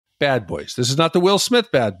Bad Boys. This is not the Will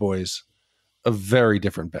Smith Bad Boys. A very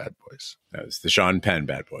different Bad Boys. That was the Sean Penn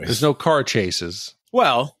Bad Boys. There's no car chases.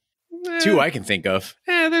 Well, two I can think of.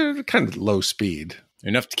 They're kind of low speed.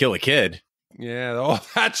 Enough to kill a kid. Yeah,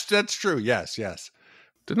 that's true. Yes.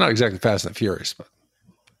 They're not exactly Fast and Furious, but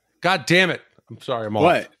God damn it. I'm sorry, I'm off.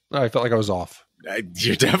 What? I felt like I was off.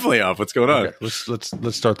 You're definitely off. What's going on? Okay,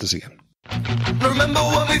 let's start this again. Remember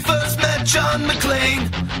when we first met John McClane?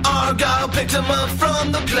 Argyle picked him up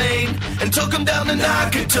from the plane and took him down to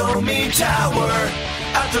Nakatomi Tower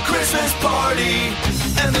at the Christmas party.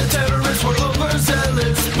 And the terrorists were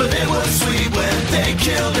overzealous, but it was sweet when they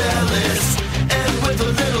killed Ellis. And with a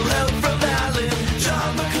little help from Alan,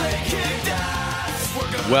 John McClane kicked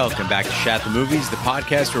ass. Welcome back to Shat The Movies, the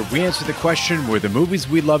podcast where we answer the question, were the movies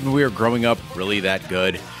we loved when we were growing up really that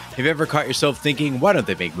good? Have you ever caught yourself thinking, why don't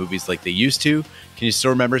they make movies like they used to? Can you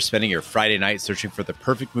still remember spending your Friday night searching for the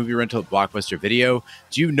perfect movie rental at Blockbuster Video?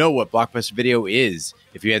 Do you know what Blockbuster Video is?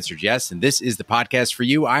 If you answered yes, then this is the podcast for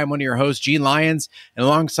you. I am one of your hosts, Gene Lyons, and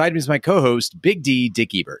alongside me is my co-host, Big D,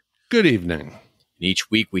 Dick Ebert. Good evening.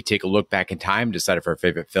 Each week, we take a look back in time, decide if our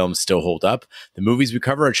favorite films still hold up. The movies we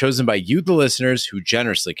cover are chosen by you, the listeners, who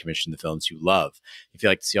generously commission the films you love. If you'd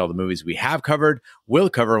like to see all the movies we have covered, will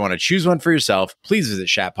cover, want to choose one for yourself, please visit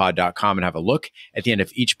shatpod.com and have a look. At the end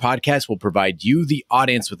of each podcast, we'll provide you, the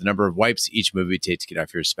audience, with the number of wipes each movie takes to get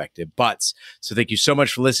off your respective butts. So thank you so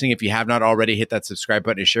much for listening. If you have not already, hit that subscribe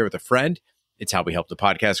button and share with a friend. It's how we help the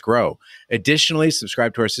podcast grow. Additionally,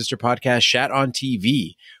 subscribe to our sister podcast, Shat on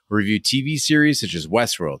TV. We review TV series such as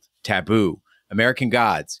Westworld, Taboo, American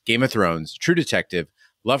Gods, Game of Thrones, True Detective,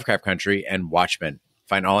 Lovecraft Country, and Watchmen.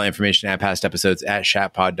 Find all information and past episodes at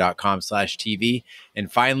shatpod.com/TV.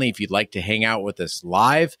 And finally, if you'd like to hang out with us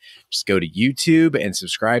live, just go to YouTube and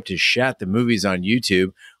subscribe to Shat the Movies on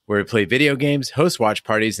YouTube, where we play video games, host watch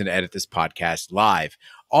parties, and edit this podcast live.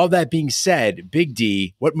 All that being said, Big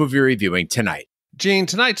D, what movie are we reviewing tonight? Gene,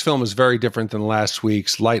 tonight's film is very different than last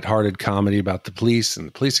week's lighthearted comedy about the police and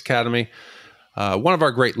the police academy. One of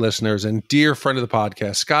our great listeners and dear friend of the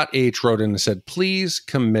podcast, Scott H., wrote in and said, please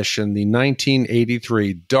commission the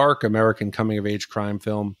 1983 dark American coming-of-age crime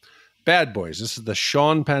film, Bad Boys. This is the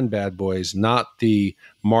Sean Penn Bad Boys, not the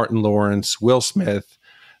Martin Lawrence, Will Smith,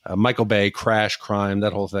 Michael Bay, Crash, Crime,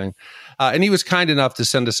 that whole thing. And he was kind enough to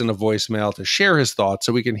send us in a voicemail to share his thoughts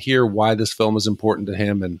so we can hear why this film is important to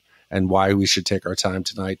him and why we should take our time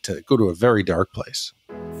tonight to go to a very dark place.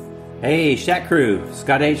 Hey, Shat Crew.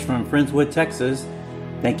 Scott H. from Friendswood, Texas.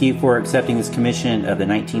 Thank you for accepting this commission of the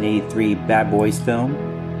 1983 Bad Boys film.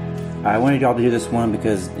 I wanted y'all to do this one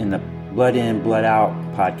because in the Blood In, Blood Out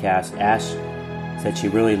podcast, Ash said she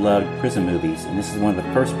really loved prison movies, and this is one of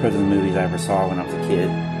the first prison movies I ever saw when I was a kid.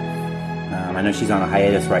 I know she's on a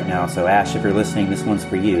hiatus right now, so Ash, if you're listening, this one's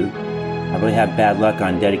for you. I really have bad luck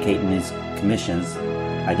on dedicating these commissions.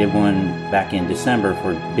 I did one back in December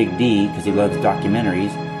for Big D because he loves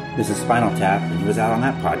documentaries. This is Spinal Tap, and he was out on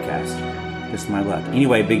that podcast. Just my luck.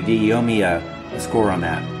 Anyway, Big D, you owe me a score on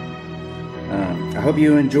that. I hope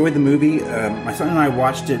you enjoyed the movie. My son and I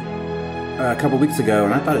watched it a couple weeks ago,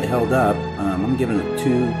 and I thought it held up. I'm giving it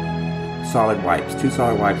 2 solid wipes. 2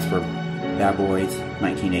 solid wipes for Bad Boys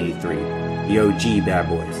 1983. The OG Bad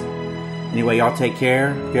Boys. Anyway, y'all take care.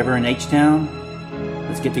 If you're ever in H-Town,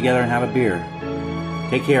 let's get together and have a beer.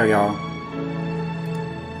 Take care, y'all.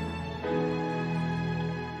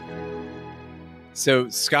 So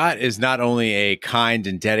Scott is not only a kind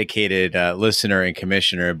and dedicated listener and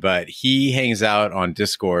commissioner, but he hangs out on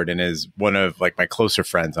Discord and is one of like my closer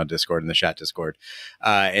friends on Discord in the Shat Discord.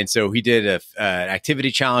 And so he did an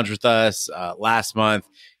activity challenge with us last month.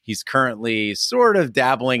 He's currently sort of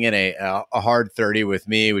dabbling in a hard 30 with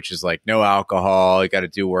me, which is like no alcohol. You got to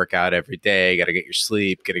do workout every day. You got to get your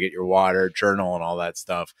sleep, got to get your water, journal, and all that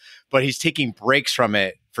stuff. But he's taking breaks from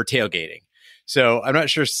it for tailgating. So I'm not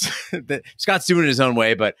sure that Scott's doing it his own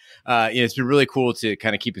way, but it's been really cool to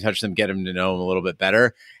kind of keep in touch with him, get him to know him a little bit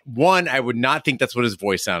better. One, I would not think that's what his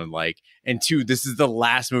voice sounded like. And 2, this is the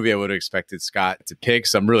last movie I would have expected Scott to pick.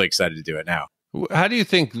 So I'm really excited to do it now. How do you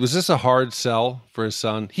think, was this a hard sell for his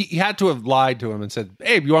son? He had to have lied to him and said,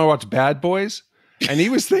 "Babe, you want to watch Bad Boys?" And he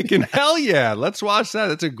was thinking, hell yeah, let's watch that.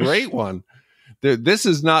 That's a great one. This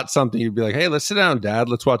is not something you'd be like, hey, let's sit down, Dad.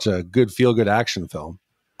 Let's watch a good feel-good action film.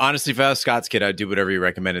 Honestly, if I was Scott's kid, I'd do whatever you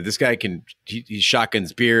recommended. This guy he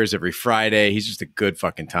shotguns beers every Friday. He's just a good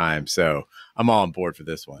fucking time. So I'm all on board for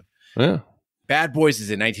this one. Yeah. Bad Boys is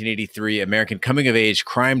a 1983 American coming-of-age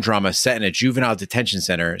crime drama set in a juvenile detention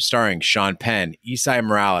center starring Sean Penn, Esai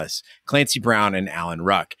Morales, Clancy Brown, and Alan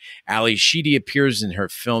Ruck. Ally Sheedy appears in her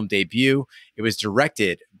film debut. It was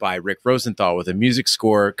directed by Rick Rosenthal with a music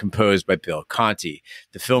score composed by Bill Conti.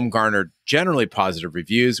 The film garnered generally positive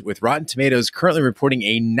reviews, with Rotten Tomatoes currently reporting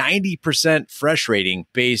a 90% fresh rating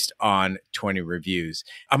based on 20 reviews.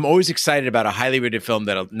 I'm always excited about a highly rated film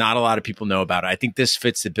that not a lot of people know about. I think this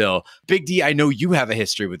fits the bill. Big D, I know you have a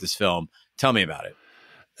history with this film. Tell me about it.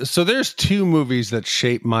 So there's two movies that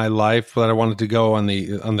shaped my life that I wanted to go on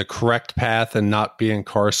the correct path and not be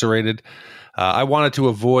incarcerated. I wanted to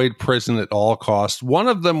avoid prison at all costs. One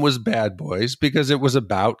of them was Bad Boys because it was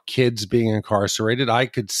about kids being incarcerated. I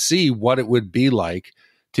could see what it would be like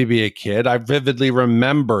to be a kid. I vividly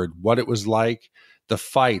remembered what it was like, the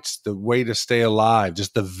fights, the way to stay alive,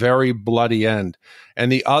 just the very bloody end.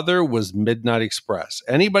 And the other was Midnight Express.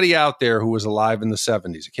 Anybody out there who was alive in the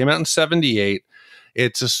 70s? It came out in 78.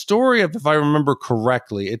 It's a story of, if I remember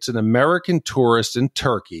correctly, it's an American tourist in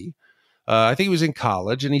Turkey. I think he was in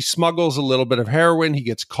college, and he smuggles a little bit of heroin. He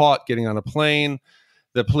gets caught getting on a plane.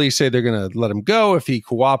 The police say they're going to let him go if he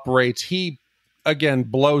cooperates. He, again,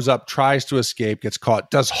 blows up, tries to escape, gets caught,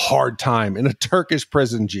 does hard time in a Turkish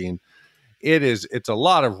prison, Gene. It's a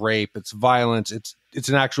lot of rape. It's violence. It's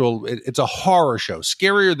a horror show,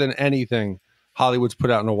 scarier than anything Hollywood's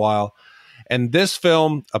put out in a while. And this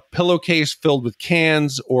film, a pillowcase filled with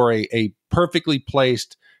cans or a perfectly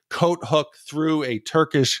placed coat hook through a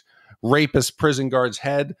Turkish rapist prison guard's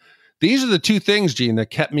head. These are the two things, Gene, that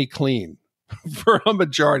kept me clean for a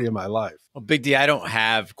majority of my life. Well, Big D, I don't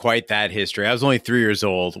have quite that history. I was only 3 years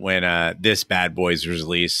old when this Bad Boys was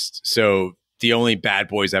released. So the only Bad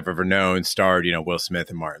Boys I've ever known starred, Will Smith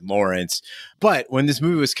and Martin Lawrence. But when this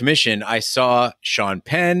movie was commissioned, I saw Sean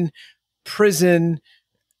Penn, prison.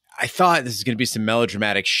 I thought this is going to be some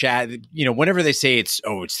melodramatic Shat. Whenever they say it's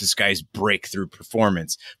this guy's breakthrough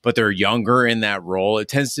performance, but they're younger in that role, it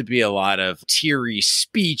tends to be a lot of teary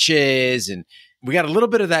speeches. And we got a little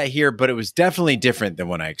bit of that here, but it was definitely different than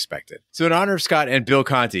what I expected. So in honor of Scott and Bill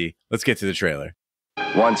Conti, let's get to the trailer.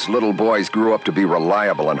 Once little boys grew up to be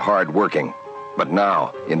reliable and hardworking, but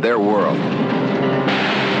now, in their world,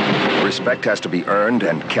 respect has to be earned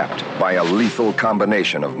and kept by a lethal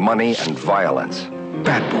combination of money and violence.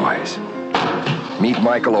 Bad Boys. Meet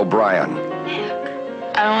Michael O'Brien. Nick,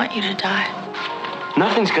 I don't want you to die.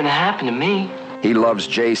 Nothing's gonna happen to me. He loves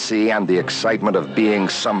JC and the excitement of being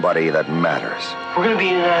somebody that matters. We're gonna be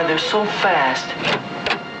in and out of there so fast.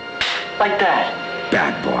 Like that.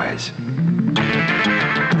 Bad Boys.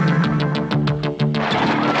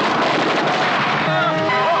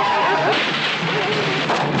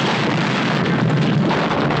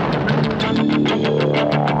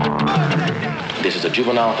 This is a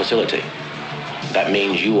juvenile facility. That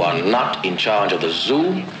means you are not in charge of the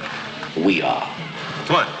zoo. We are.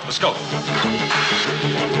 Come on, let's go.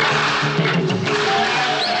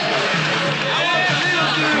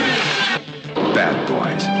 Bad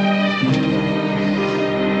Boys.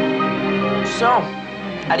 So,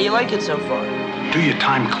 how do you like it so far? Do your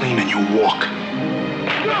time clean and you walk.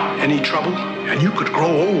 Any trouble, and you could grow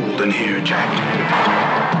old in here, Jack.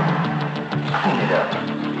 Clean it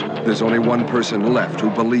up. There's only one person left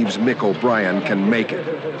who believes Mick O'Brien can make it.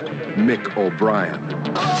 Mick O'Brien.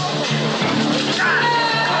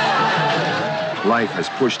 Life has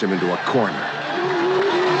pushed him into a corner.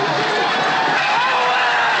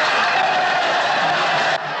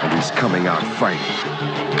 And he's coming out fighting.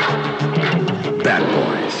 Bad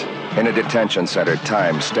Boys. In a detention center,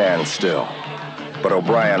 time stands still. But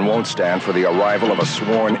O'Brien won't stand for the arrival of a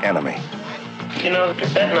sworn enemy. You're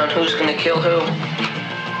betting on who's gonna kill who.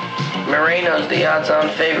 Moreno's the odds-on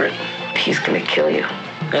favorite. He's gonna kill you.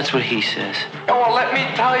 That's what he says. Oh, let me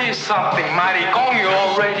tell you something, Maricón, you're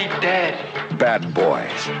already dead. Bad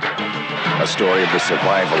Boys. A story of the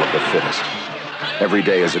survival of the fittest. Every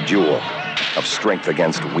day is a duel of strength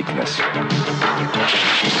against weakness.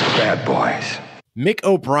 Bad Boys. Mick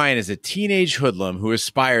O'Brien is a teenage hoodlum who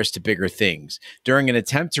aspires to bigger things. During an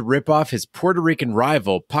attempt to rip off his Puerto Rican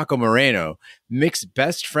rival, Paco Moreno, Mick's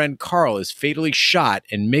best friend Carl is fatally shot,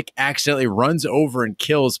 and Mick accidentally runs over and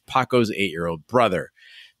kills Paco's 8-year-old brother.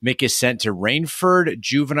 Mick is sent to Rainford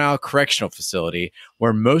Juvenile Correctional Facility,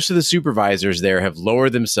 where most of the supervisors there have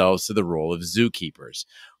lowered themselves to the role of zookeepers.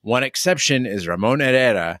 One exception is Ramon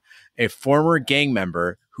Herrera, a former gang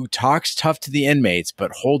member who talks tough to the inmates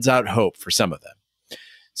but holds out hope for some of them.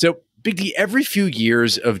 So, Big D, every few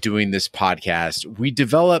years of doing this podcast, we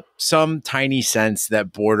develop some tiny sense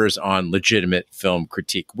that borders on legitimate film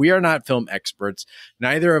critique. We are not film experts.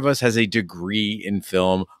 Neither of us has a degree in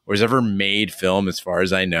film or has ever made film, as far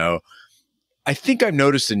as I know. I think I've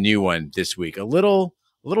noticed a new one this week, a little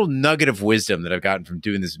a little nugget of wisdom that I've gotten from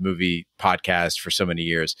doing this movie podcast for so many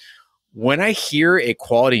years. When I hear a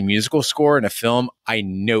quality musical score in a film, I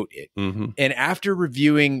note it. And after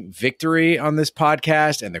reviewing Victory on this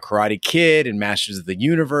podcast and The Karate Kid and Masters of the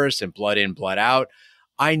Universe and Blood In, Blood Out,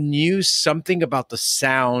 I knew something about the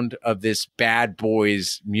sound of this Bad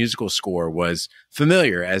Boys musical score was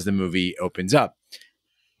familiar as the movie opens up.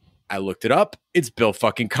 I looked it up. It's Bill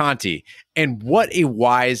fucking Conti. And what a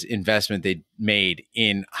wise investment they made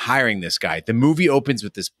in hiring this guy. The movie opens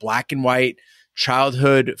with this black and white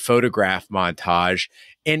childhood photograph montage.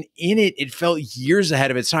 And in it, it felt years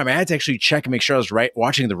ahead of its time. I had to actually check and make sure I was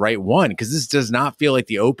watching the right one, because this does not feel like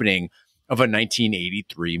the opening of a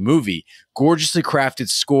 1983 movie. Gorgeously crafted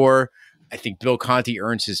score. I think Bill Conti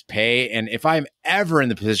earns his pay. And if I'm ever in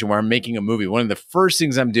the position where I'm making a movie, one of the first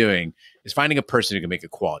things I'm doing is finding a person who can make a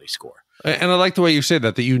quality score. And I like the way you say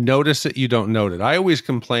that you notice it, you don't note it. I always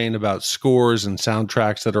complain about scores and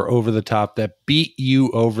soundtracks that are over the top, that beat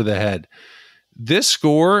you over the head. This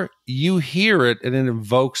score, you hear it and it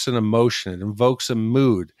invokes an emotion. It invokes a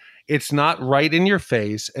mood. It's not right in your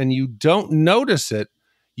face and you don't notice it.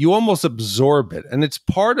 You almost absorb it. And it's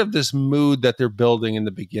part of this mood that they're building in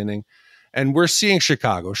the beginning. And we're seeing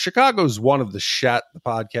Chicago. Chicago is one of the Shat the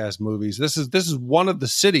podcast movies. This is one of the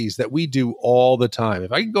cities that we do all the time.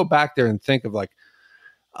 If I can go back there and think of like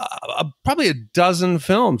probably a dozen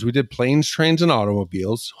films. We did Planes, Trains, and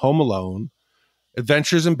Automobiles, Home Alone,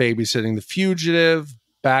 Adventures in Babysitting, The Fugitive,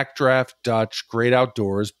 Backdraft, Dutch, Great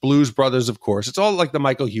Outdoors, Blues Brothers, of course. It's all like the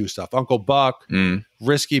Michael Hughes stuff. Uncle Buck,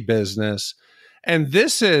 Risky Business. And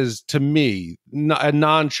this is, to me, a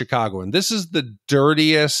non-Chicagoan. This is the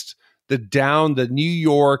dirtiest, the New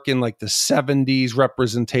York in like the 70s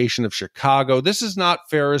representation of Chicago. This is not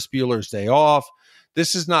Ferris Bueller's Day Off.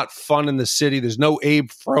 This is not Fun in the City. There's no Abe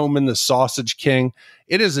Froman, the Sausage King.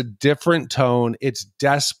 It is a different tone. It's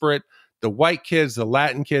desperate. The white kids, the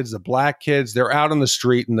Latin kids, the black kids, they're out on the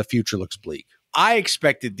street and the future looks bleak. I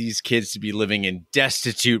expected these kids to be living in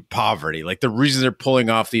destitute poverty. Like the reason they're pulling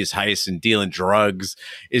off these heists and dealing drugs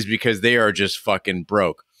is because they are just fucking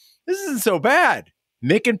broke. This isn't so bad.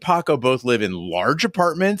 Mick and Paco both live in large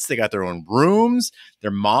apartments. They got their own rooms. Their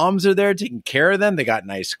moms are there taking care of them. They got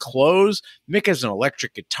nice clothes. Mick has an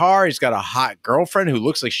electric guitar. He's got a hot girlfriend who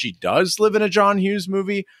looks like she does live in a John Hughes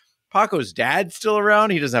movie. Paco's dad's still around.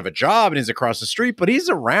 He doesn't have a job and he's across the street, but he's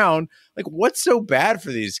around. Like, what's so bad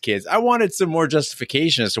for these kids? I wanted some more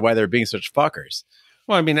justification as to why they're being such fuckers.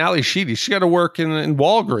 Well, I mean, Ally Sheedy, she got to work in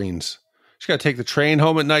Walgreens. She got to take the train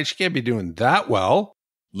home at night. She can't be doing that well.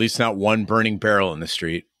 At least not one burning barrel in the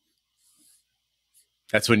street.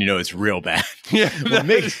 That's when you know it's real bad. Yeah, well,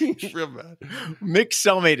 real bad. Mick's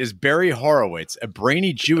cellmate is Barry Horowitz, a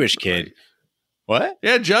brainy Jewish kid. Right. What?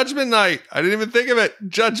 Yeah, Judgment Night. I didn't even think of it.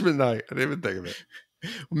 Judgment Night. I didn't even think of it.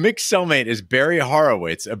 Mick's cellmate is Barry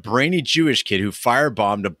Horowitz, a brainy Jewish kid who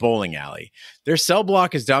firebombed a bowling alley. Their cell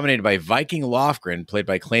block is dominated by Viking Lofgren, played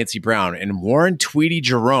by Clancy Brown, and Warren Tweedy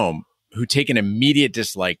Jerome, who take an immediate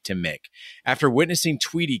dislike to Mick. After witnessing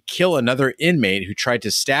Tweedy kill another inmate who tried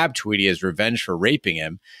to stab Tweedy as revenge for raping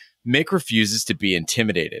him, Mick refuses to be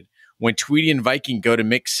intimidated. When Tweedy and Viking go to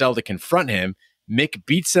Mick's cell to confront him, Mick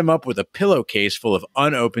beats them up with a pillowcase full of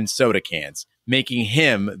unopened soda cans, making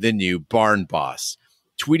him the new barn boss.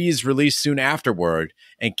 Tweedy is released soon afterward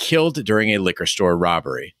and killed during a liquor store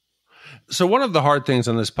robbery. So one of the hard things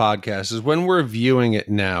on this podcast is when we're viewing it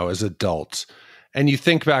now as adults, and you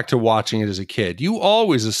think back to watching it as a kid, you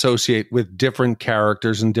always associate with different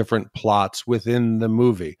characters and different plots within the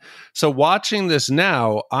movie. So watching this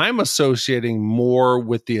now, I'm associating more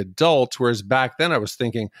with the adults, whereas back then I was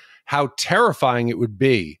thinking how terrifying it would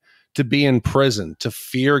be to be in prison, to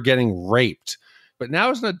fear getting raped. But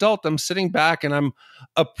now as an adult, I'm sitting back and I'm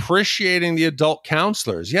appreciating the adult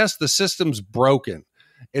counselors. Yes, the system's broken.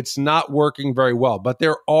 It's not working very well, but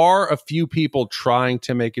there are a few people trying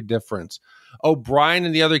to make a difference. O'Brien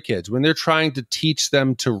and the other kids, when they're trying to teach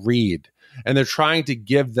them to read and they're trying to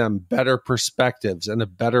give them better perspectives and a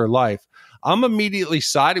better life, I'm immediately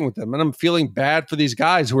siding with them. And I'm feeling bad for these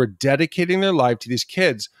guys who are dedicating their life to these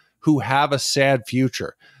kids who have a sad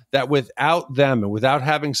future, that without them and without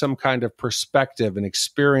having some kind of perspective and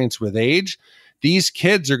experience with age, these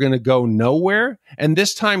kids are going to go nowhere. And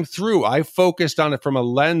this time through, I focused on it from a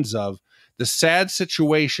lens of the sad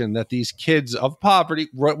situation that these kids of poverty,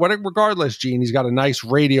 regardless, Gene, he's got a nice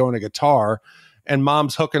radio and a guitar, and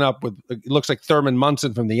mom's hooking up with, it looks like Thurman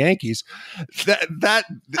Munson from the Yankees, that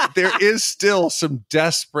there is still some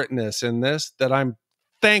desperateness in this that I'm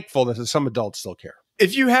thankful that some adults still care.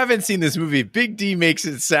 If you haven't seen this movie, Big D makes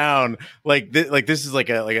it sound like this is like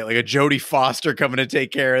a Jodie Foster coming to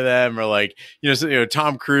take care of them, or like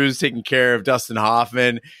Tom Cruise taking care of Dustin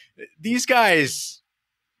Hoffman. These guys,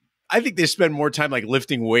 I think they spend more time like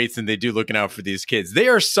lifting weights than they do looking out for these kids. They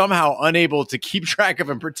are somehow unable to keep track of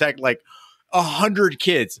and protect like 100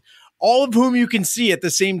 kids, all of whom you can see at the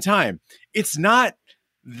same time. It's not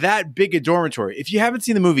that big a dormitory. If you haven't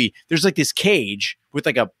seen the movie, there's like this cage with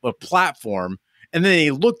like a platform. And then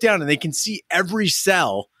they look down and they can see every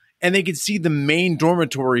cell and they can see the main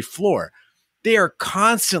dormitory floor. They are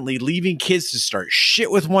constantly leaving kids to start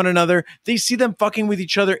shit with one another. They see them fucking with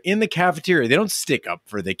each other in the cafeteria. They don't stick up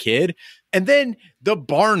for the kid. And then the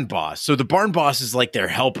barn boss. So the barn boss is like their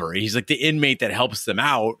helper. He's like the inmate that helps them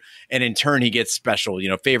out. And in turn, he gets special,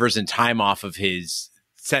 favors and time off of his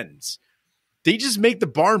sentence. They just make the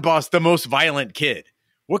barn boss the most violent kid.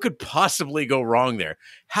 What could possibly go wrong there?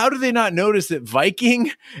 How do they not notice that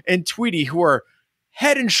Viking and Tweety, who are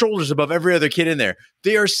head and shoulders above every other kid in there,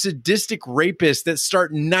 they are sadistic rapists that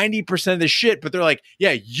start 90% of the shit, but they're like,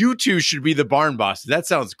 yeah, you two should be the barn bosses. That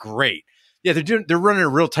sounds great. Yeah, they're running a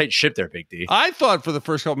real tight ship there, Big D. I thought for the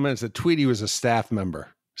first couple minutes that Tweety was a staff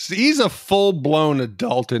member. He's a full-blown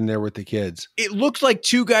adult in there with the kids. It looked like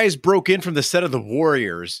two guys broke in from the set of The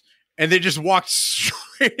Warriors, and they just walked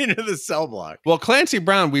straight into the cell block. Well, Clancy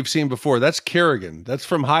Brown, we've seen before. That's Kerrigan. That's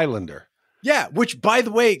from Highlander. Yeah, which, by the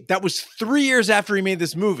way, that was 3 years after he made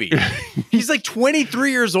this movie. He's like 23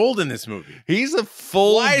 years old in this movie. He's a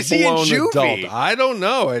full-blown adult. I don't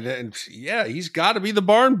know. And yeah, he's got to be the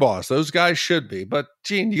barn boss. Those guys should be. But,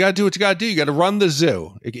 Gene, you got to do what you got to do. You got to run the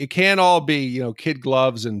zoo. It can't all be, kid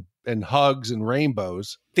gloves and hugs and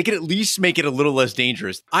rainbows. They could at least make it a little less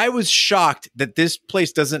dangerous. I was shocked that this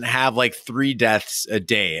place doesn't have like 3 deaths a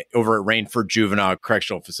day over at Rainford Juvenile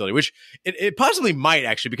Correctional Facility, which it possibly might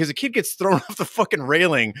actually, because a kid gets thrown off the fucking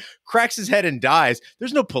railing, cracks his head and dies.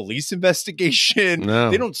 There's no police investigation. No.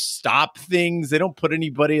 They don't stop things. They don't put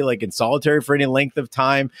anybody like in solitary for any length of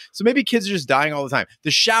time. So maybe kids are just dying all the time.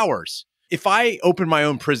 The showers. If I open my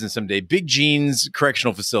own prison someday, Big Gene's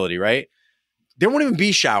Correctional Facility, right? There won't even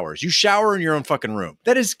be showers. You shower in your own fucking room.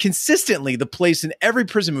 That is consistently the place in every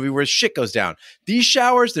prison movie where shit goes down. These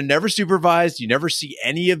showers, they're never supervised. You never see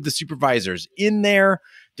any of the supervisors in there.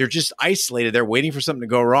 They're just isolated. They're waiting for something to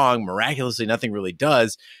go wrong. Miraculously, nothing really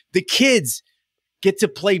does. The kids get to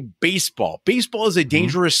play baseball. Baseball is a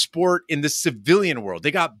dangerous sport in the civilian world.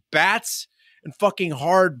 They got bats and fucking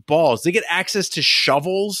hard balls. They get access to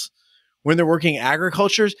shovels when they're working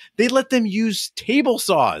agricultures. They let them use table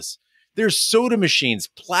saws. There's soda machines,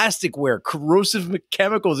 plasticware, corrosive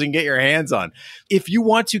chemicals you can get your hands on. If you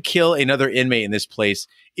want to kill another inmate in this place,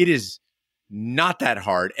 it is not that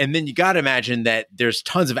hard. And then you got to imagine that there's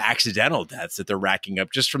tons of accidental deaths that they're racking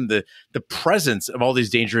up just from the presence of all these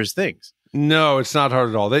dangerous things. No, it's not hard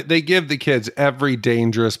at all. They give the kids every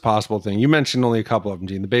dangerous possible thing. You mentioned only a couple of them,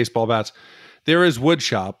 Gene. The baseball bats. There is wood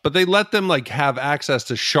shop, but they let them like have access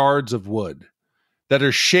to shards of wood that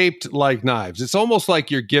are shaped like knives. It's almost like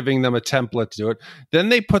you're giving them a template to do it. Then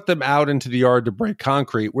they put them out into the yard to break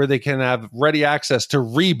concrete where they can have ready access to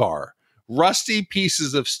rebar, rusty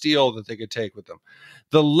pieces of steel that they could take with them.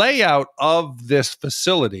 The layout of this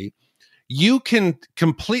facility, you can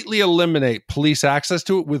completely eliminate police access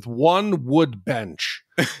to it with one wood bench.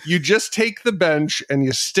 You just take the bench and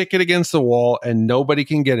you stick it against the wall and nobody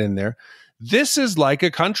can get in there. This is like a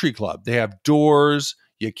country club. They have doors.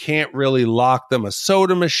 You can't really lock them. A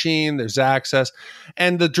soda machine, there's access.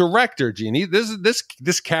 And the director, Gene,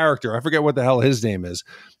 this character, I forget what the hell his name is.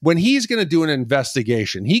 When he's going to do an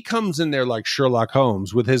investigation, he comes in there like Sherlock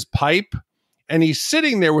Holmes with his pipe, and he's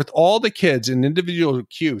sitting there with all the kids in individual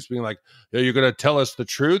cubes being like, yeah, you're going to tell us the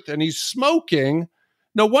truth? And he's smoking.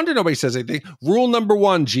 No wonder nobody says anything. Rule number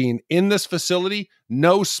 1, Gene, in this facility,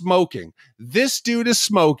 no smoking. This dude is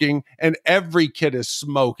smoking, and every kid is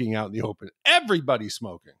smoking out in the open. Everybody's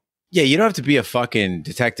smoking. Yeah, you don't have to be a fucking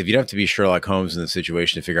detective. You don't have to be Sherlock Holmes in the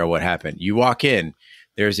situation to figure out what happened. You walk in,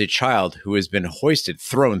 there's a child who has been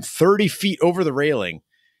thrown 30 feet over the railing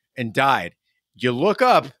and died. You look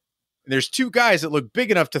up, and there's 2 guys that look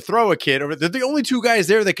big enough to throw a kid over. They're the only 2 guys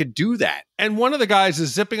there that could do that. And one of the guys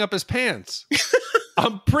is zipping up his pants.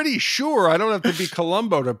 I'm pretty sure I don't have to be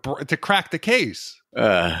Columbo to crack the case.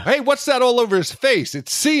 Hey, what's that all over his face?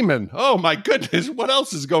 It's semen. Oh, my goodness. What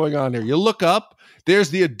else is going on here? You look up. There's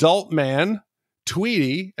the adult man,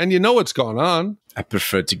 Tweety, and you know what's going on. I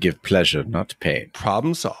prefer to give pleasure, not pain.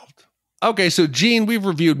 Problem solved. Okay, so, Gene, we've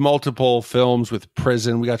reviewed multiple films with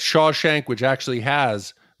prison. We got Shawshank, which actually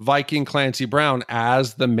has Viking Clancy Brown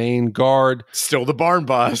as the main guard. Still the barn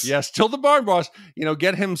boss. Yeah, still the barn boss.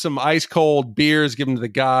 Get him some ice cold beers, give him to the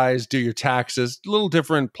guys, do your taxes. A little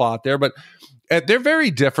different plot there, but they're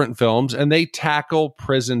very different films and they tackle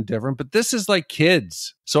prison different, but this is like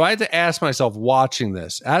kids. So I had to ask myself watching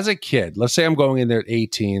this as a kid, let's say I'm going in there at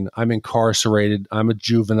 18, I'm incarcerated, I'm a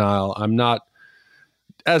juvenile, I'm not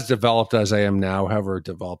as developed as I am now, however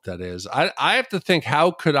developed that is. I have to think,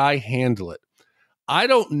 how could I handle it? I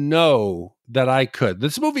don't know that I could.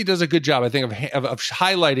 This movie does a good job, I think, of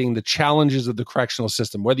highlighting the challenges of the correctional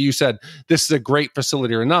system. Whether you said this is a great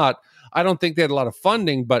facility or not, I don't think they had a lot of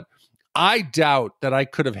funding, but I doubt that I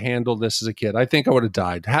could have handled this as a kid. I think I would have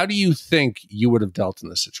died. How do you think you would have dealt in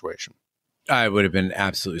this situation? I would have been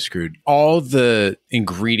absolutely screwed. All the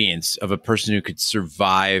ingredients of a person who could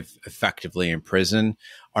survive effectively in prison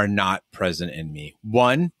are not present in me.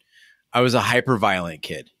 One, I was a hyper-violent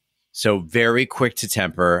kid. So very quick to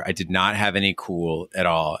temper. I did not have any cool at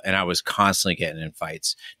all. And I was constantly getting in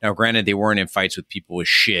fights. Now, granted, they weren't in fights with people with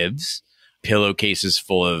shivs, pillowcases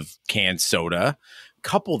full of canned soda.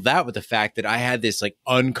 Couple that with the fact that I had this like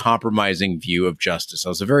uncompromising view of justice. I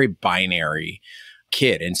was a very binary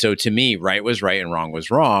kid. And so to me, right was right and wrong was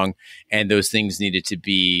wrong. And those things needed to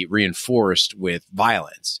be reinforced with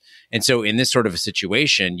violence. And so in this sort of a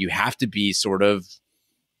situation, you have to be sort of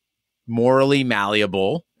morally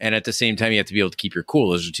malleable. And at the same time, you have to be able to keep your cool.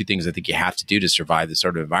 Those are two things I think you have to do to survive this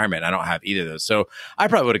sort of environment. I don't have either of those. So I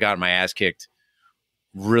probably would have gotten my ass kicked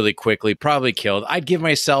really quickly, probably killed. I'd give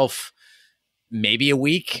myself maybe a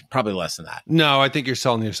week, probably less than that. No, I think you're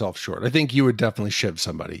selling yourself short. I think you would definitely shiv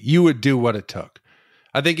somebody. You would do what it took.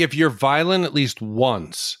 I think if you're violent at least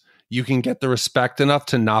once, you can get the respect enough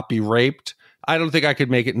to not be raped. I don't think I could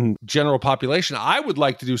make it in general population. I would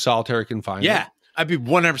like to do solitary confinement. Yeah, I'd be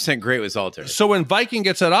 100% great with solitary. So when Viking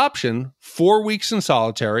gets that option, 4 weeks in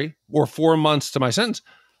solitary or 4 months to my sentence,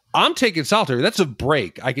 I'm taking solitary. That's a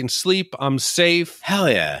break. I can sleep. I'm safe. Hell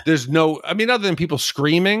yeah. There's no, other than people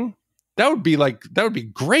screaming, that would be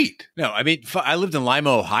great. No, I lived in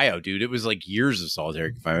Lima, Ohio, dude. It was like years of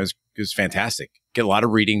solitary confinement. It was fantastic. Get a lot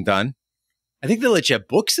of reading done. I think they let you have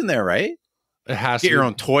books in there, right? It has Get to. your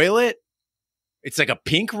own toilet. It's like a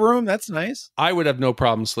pink room. That's nice. I would have no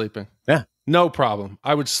problem sleeping. Yeah. No problem.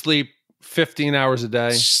 I would sleep 15 hours a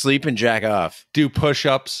day. Sleep and jack off. Do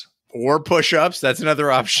push-ups. Or push-ups. That's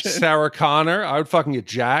another option. Sarah Connor. I would fucking get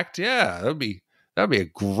jacked. Yeah, that'd be a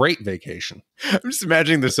great vacation. I'm just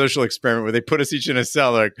imagining the social experiment where they put us each in a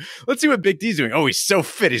cell. Like, let's see what Big D's doing. Oh, he's so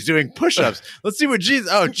fit. He's doing push-ups. Let's see what Jesus.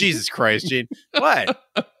 Oh, Jesus Christ, Gene. What?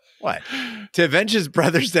 What? To avenge his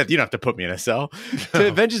brother's death. You don't have to put me in a cell. No. To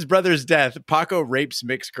avenge his brother's death, Paco rapes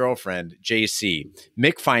Mick's girlfriend, JC.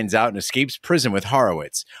 Mick finds out and escapes prison with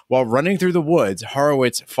Horowitz. While running through the woods,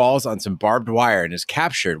 Horowitz falls on some barbed wire and is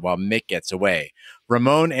captured while Mick gets away.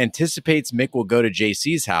 Ramon anticipates Mick will go to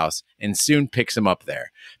JC's house and soon picks him up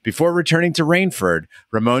there. Before returning to Rainford,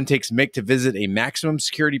 Ramon takes Mick to visit a maximum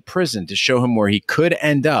security prison to show him where he could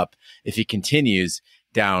end up if he continues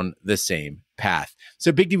down the same path.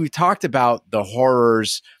 So, Big D, we've talked about the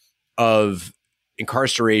horrors of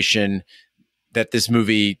incarceration that this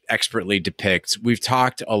movie expertly depicts. We've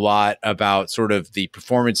talked a lot about sort of the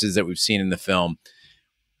performances that we've seen in the film.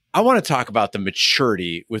 I want to talk about the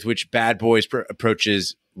maturity with which Bad Boys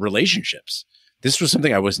approaches relationships. This was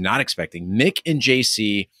something I was not expecting. Mick and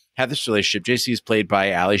JC have this relationship. JC is played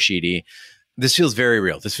by Ally Sheedy. This feels very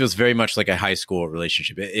real. This feels very much like a high school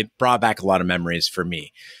relationship. It brought back a lot of memories for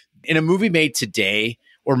me. In a movie made today,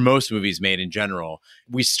 or most movies made in general,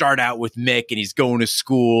 we start out with Mick and he's going to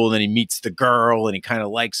school and he meets the girl and he kind of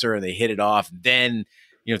likes her and they hit it off. Then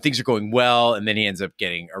things are going well, and then he ends up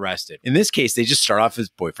getting arrested. In this case, they just start off as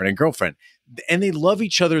boyfriend and girlfriend, and they love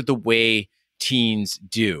each other the way teens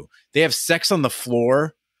do. They have sex on the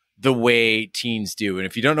floor the way teens do. And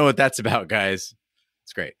if you don't know what that's about, guys,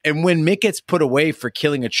 it's great. And when Mick gets put away for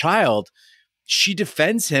killing a child, she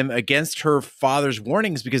defends him against her father's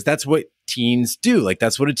warnings because that's what teens do. Like,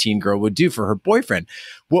 that's what a teen girl would do for her boyfriend.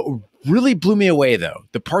 What really blew me away, though,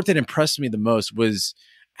 the part that impressed me the most was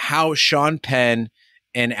how Sean Penn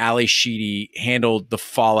and Ally Sheedy handled the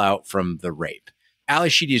fallout from the rape. Ally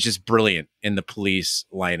Sheedy is just brilliant in the police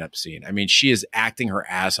lineup scene. I mean, she is acting her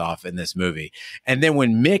ass off in this movie. And then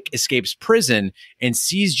when Mick escapes prison and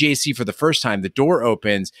sees JC for the first time, the door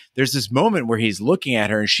opens. There's this moment where he's looking at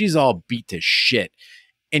her and she's all beat to shit.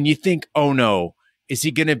 And you think, oh no, is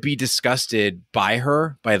he going to be disgusted by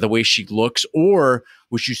her, by the way she looks? Or,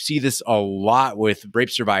 which you see this a lot with rape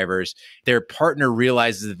survivors, their partner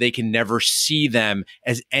realizes that they can never see them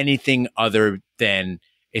as anything other than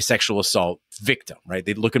a sexual assault victim, right?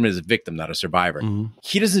 They look at him as a victim, not a survivor.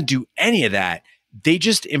 He doesn't do any of that. They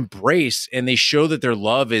just embrace and they show that their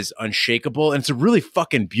love is unshakable. And it's a really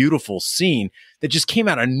fucking beautiful scene that just came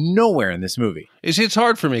out of nowhere in this movie. You see, it's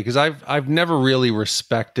hard for me because I've never really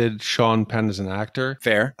respected Sean Penn as an actor.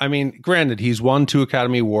 Fair. I mean, granted, he's won 2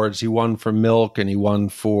 Academy Awards. He won for Milk and he won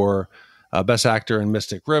for Best Actor in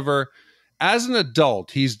Mystic River. As an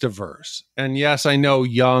adult, he's diverse. And yes, I know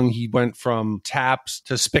young, he went from Taps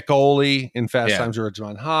to Spicoli in Fast Times at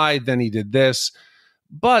Ridgemont High. Then he did this.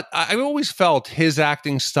 But I always felt his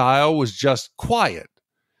acting style was just quiet.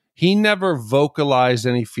 He never vocalized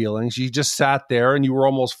any feelings. You just sat there and you were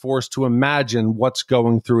almost forced to imagine what's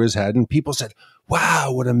going through his head. And people said,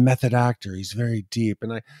 wow, what a method actor. He's very deep.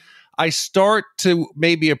 And I start to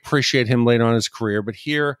maybe appreciate him later on in his career. But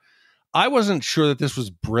here, I wasn't sure that this was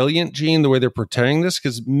brilliant, Gene, the way they're portraying this.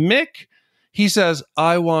 Because Mick, he says,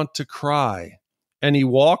 I want to cry. And he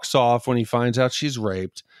walks off when he finds out she's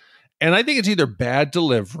raped. And I think it's either bad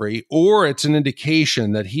delivery or it's an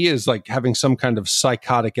indication that he is like having some kind of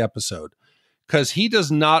psychotic episode because he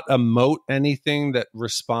does not emote anything that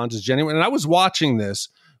responds as genuine. And I was watching this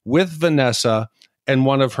with Vanessa and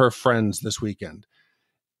one of her friends this weekend.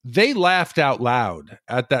 They laughed out loud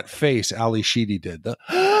at that face Ally Sheedy did.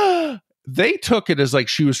 They took it as like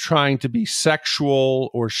she was trying to be sexual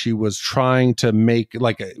or she was trying to make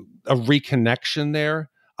like a reconnection there.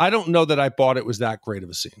 I don't know that I bought it was that great of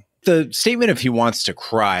a scene. The statement of he wants to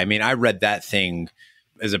cry, I mean, I read that thing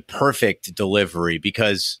as a perfect delivery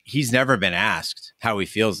because he's never been asked how he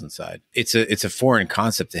feels inside. It's a foreign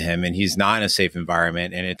concept to him and he's not in a safe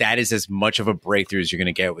environment. And that is as much of a breakthrough as you're going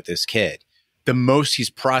to get with this kid. The most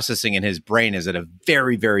he's processing in his brain is at a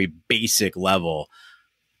very, very basic level.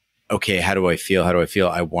 Okay, how do I feel? How do I feel?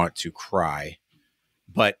 I want to cry.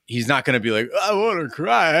 But he's not going to be like, I want to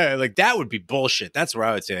cry. Like, that would be bullshit. That's where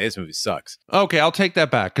I would say this movie sucks. Okay, I'll take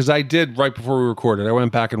that back. Because I did, right before we recorded, I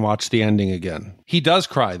went back and watched the ending again. He does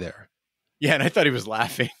cry there. Yeah, and I thought he was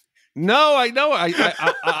laughing. No, I know.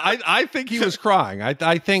 I think he was crying.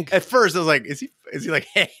 I think... At first, I was like, is he like,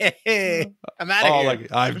 hey, I'm out of here.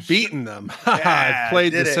 Like, I've beaten them. I've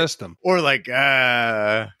played the system. Or like,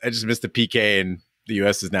 I just missed the PK and... the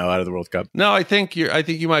U.S. is now out of the World Cup. No, I think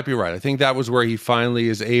you might be right. I think that was where he finally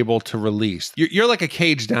is able to release. You're like a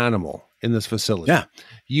caged animal in this facility. Yeah.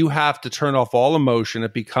 You have to turn off all emotion.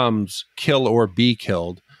 It becomes kill or be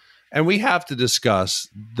killed. And we have to discuss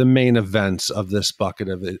the main events of this bucket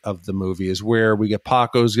of the movie is where we get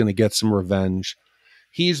Paco's going to get some revenge.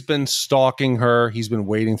 He's been stalking her. He's been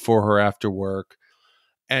waiting for her after work.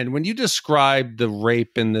 And when you describe the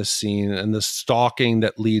rape in this scene and the stalking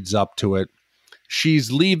that leads up to it,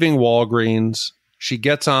 she's leaving Walgreens. She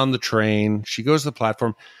gets on the train. She goes to the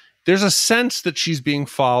platform. There's a sense that she's being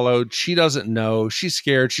followed. She doesn't know. She's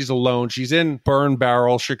scared. She's alone. She's in Burn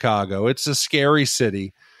Barrel, Chicago. It's a scary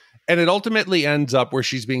city. And it ultimately ends up where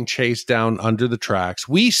she's being chased down under the tracks.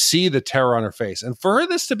 We see the terror on her face. And for her,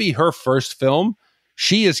 this to be her first film,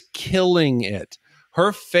 she is killing it.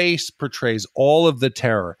 Her face portrays all of the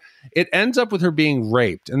terror. It ends up with her being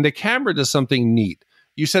raped. And the camera does something neat.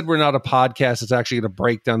 You said we're not a podcast that's actually going to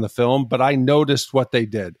break down the film, but I noticed what they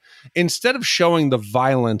did. Instead of showing the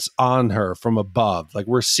violence on her from above, like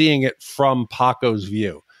we're seeing it from Paco's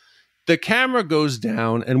view, the camera goes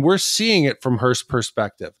down and we're seeing it from her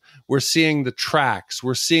perspective. We're seeing the tracks.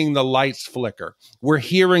 We're seeing the lights flicker. We're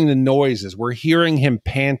hearing the noises. We're hearing him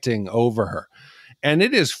panting over her. And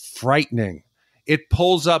it is frightening. It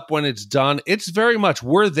pulls up when it's done. It's very much,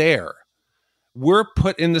 we're there. We're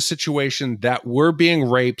put in the situation that we're being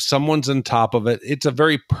raped. Someone's on top of it. It's a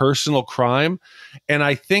very personal crime. And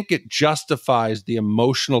I think it justifies the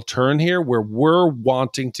emotional turn here where we're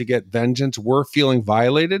wanting to get vengeance. We're feeling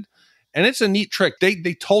violated. And it's a neat trick. They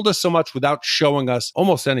told us so much without showing us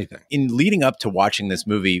almost anything. In leading up to watching this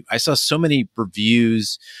movie, I saw so many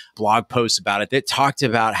reviews, blog posts about it that talked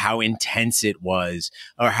about how intense it was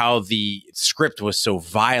or how the script was so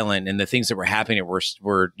violent and the things that were happening were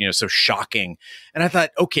so shocking. And I thought,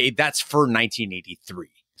 okay, that's for 1983.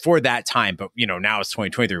 For that time, but now it's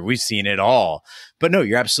 2023. We've seen it all. But no,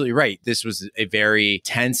 you're absolutely right. This was a very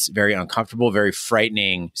tense, very uncomfortable, very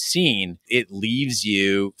frightening scene. It leaves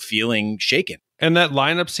you feeling shaken. And that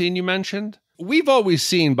lineup scene you mentioned, we've always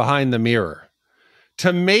seen Behind the Mirror.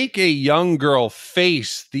 To make a young girl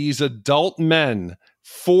face these adult men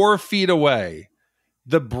 4 feet away,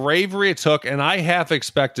 the bravery it took, and I half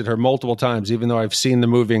expected her multiple times, even though I've seen the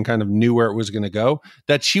movie and kind of knew where it was going to go,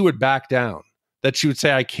 that she would back down. That she would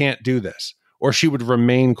say, I can't do this, or she would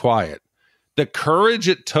remain quiet. The courage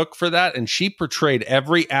it took for that, and she portrayed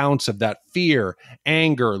every ounce of that fear,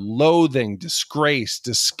 anger, loathing, disgrace,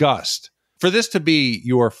 disgust. For this to be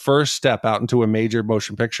your first step out into a major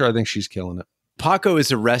motion picture, I think she's killing it. Paco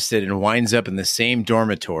is arrested and winds up in the same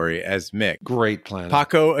dormitory as Mick. Great plan.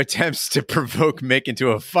 Paco attempts to provoke Mick into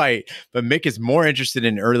a fight, but Mick is more interested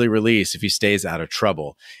in early release if he stays out of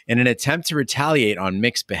trouble. In an attempt to retaliate on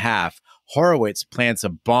Mick's behalf, Horowitz plants a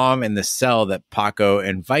bomb in the cell that Paco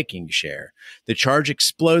and Viking share. The charge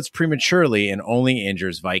explodes prematurely and only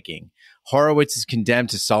injures Viking. Horowitz is condemned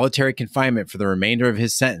to solitary confinement for the remainder of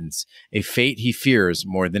his sentence, a fate he fears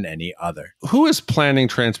more than any other. Who is planning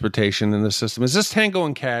transportation in the system? Is this Tango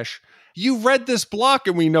and Cash? You read this block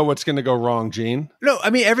and we know what's going to go wrong, Gene. No,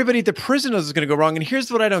 I mean, everybody at the prison knows it's going to go wrong. And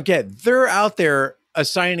here's what I don't get. They're out there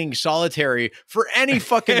assigning solitary for any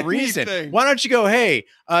fucking reason. Why don't you go, hey,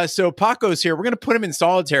 so Paco's here. We're going to put him in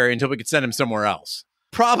solitary until we can send him somewhere else.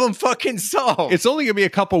 Problem fucking solved. It's only going to be a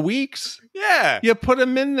couple weeks. Yeah. You put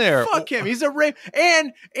him in there. Fuck him. He's a rape.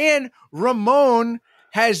 And Ramon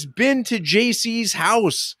has been to JC's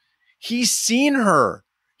house. He's seen her.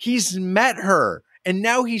 He's met her. And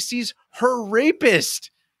now he sees her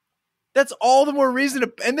rapist. That's all the more reason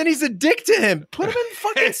to, and then he's a dick to him. Put him in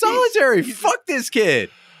fucking solitary. Fuck this kid.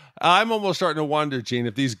 I'm almost starting to wonder, Gene,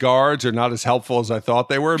 if these guards are not as helpful as I thought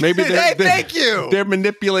they were. Maybe thank you. They're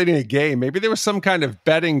manipulating a game. Maybe there was some kind of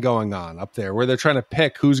betting going on up there where they're trying to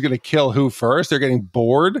pick who's going to kill who first. They're getting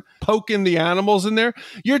bored, poking the animals in there.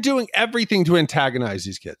 You're doing everything to antagonize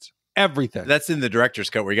these kids. Everything. That's in the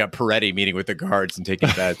director's cut where you got Peretti meeting with the guards and taking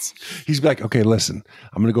bets. He's like, okay, listen,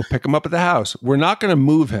 I'm going to go pick him up at the house. We're not going to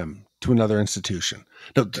move him to another institution.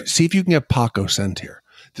 No, see if you can get Paco sent here.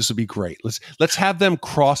 This would be great. Let's have them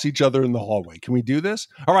cross each other in the hallway. Can we do this?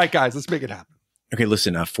 All right, guys, let's make it happen. Okay,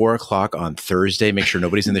 listen, 4:00 on Thursday. Make sure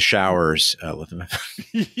nobody's in the showers. Let them have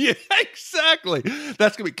Yeah, exactly.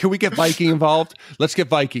 That's gonna be. Can we get Viking involved? Let's get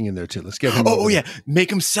Viking in there too. Let's get him. Oh yeah, make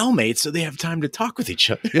them cellmates so they have time to talk with each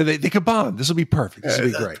other. Yeah, they could bond. This will be perfect. This will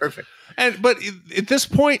be great. Perfect. But at this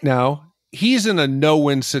point now, he's in a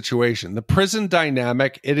no-win situation. The prison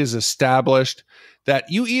dynamic, it is established that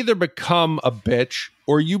you either become a bitch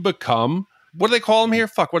or you become, what do they call him here?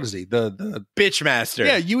 Fuck, what is he? The bitch master.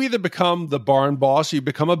 Yeah, you either become the barn boss or you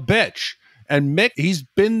become a bitch. And Mick, he's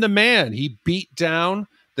been the man. He beat down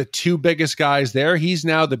the two biggest guys there. He's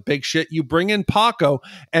now the big shit. You bring in Paco,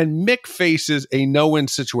 and Mick faces a no-win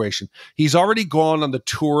situation. He's already gone on the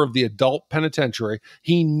tour of the adult penitentiary.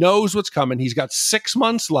 He knows what's coming. He's got 6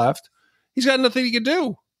 months left. He's got nothing he can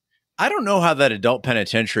do. I don't know how that adult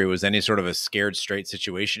penitentiary was any sort of a scared straight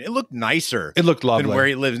situation. It looked nicer. It looked lovely. Than where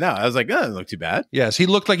he lives now. I was like, oh, it doesn't look too bad. Yes, he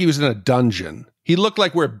looked like he was in a dungeon. He looked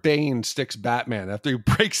like where Bane sticks Batman after he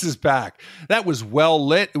breaks his back. That was well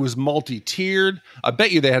lit. It was multi-tiered. I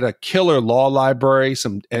bet you they had a killer law library,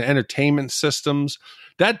 some entertainment systems.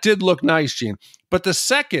 That did look nice, Gene. But the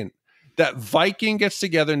second that Viking gets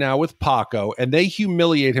together now with Paco and they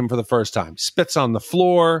humiliate him for the first time, spits on the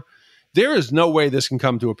floor, there is no way this can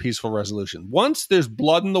come to a peaceful resolution. Once there's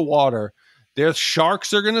blood in the water, their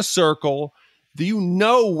sharks are going to circle. You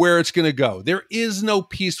know where it's going to go. There is no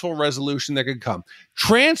peaceful resolution that could come.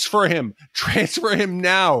 Transfer him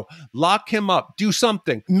now. Lock him up. Do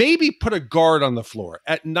something. Maybe put a guard on the floor.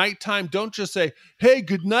 At nighttime, don't just say, hey,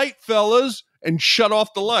 good night, fellas, and shut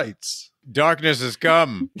off the lights. Darkness has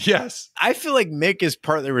come. Yes. I feel like Mick is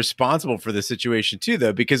partly responsible for the situation too,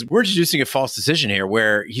 though, because we're introducing a false decision here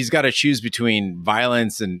where he's got to choose between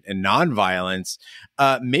violence and non-violence.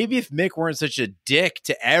 Maybe if Mick weren't such a dick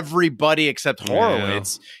to everybody except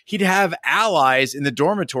Horowitz, he'd have allies in the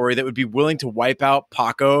dormitory that would be willing to wipe out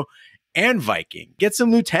Paco and Viking. Get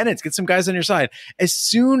some lieutenants, get some guys on your side. As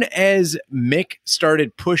soon as Mick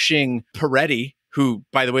started pushing Peretti, who,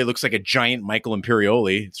 by the way, looks like a giant Michael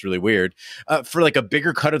Imperioli. It's really weird. For like a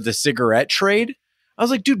bigger cut of the cigarette trade. I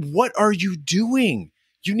was like, dude, what are you doing?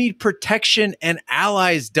 You need protection and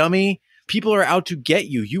allies, dummy. People are out to get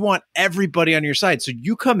you. You want everybody on your side. So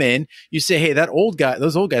you come in, you say, hey, that old guy,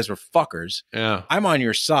 those old guys were fuckers. Yeah. I'm on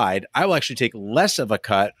your side. I will actually take less of a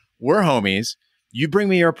cut. We're homies. You bring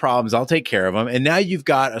me your problems, I'll take care of them. And now you've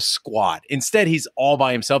got a squad. Instead, he's all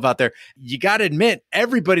by himself out there. You got to admit,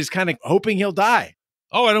 everybody's kind of hoping he'll die.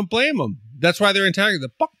 Oh, I don't blame them. That's why they're attacking the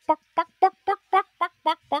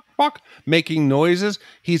buck, making noises.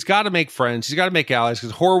 He's got to make friends. He's got to make allies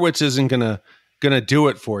because Horowitz isn't gonna do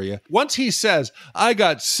it for you. Once he says, I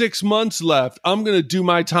got 6 months left, I'm gonna do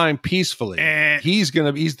my time peacefully. He's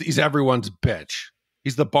everyone's bitch.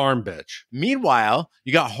 He's the barn bitch. Meanwhile,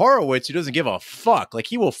 you got Horowitz who doesn't give a fuck. Like,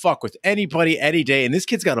 he will fuck with anybody any day. And this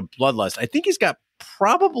kid's got a bloodlust. I think he's got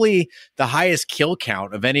probably the highest kill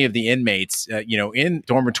count of any of the inmates, in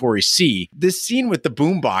Dormitory C. This scene with the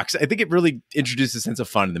boombox, I think it really introduced a sense of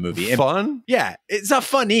fun in the movie. Fun? Yeah, it's not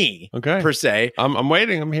funny per se. I'm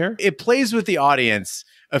waiting. I'm here. It plays with the audience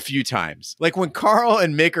a few times. Like when Carl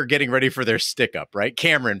and Mick are getting ready for their stick up, right?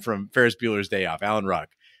 Cameron from Ferris Bueller's Day Off, Alan Ruck.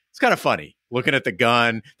 It's kind of funny. Looking at the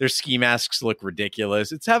gun, their ski masks look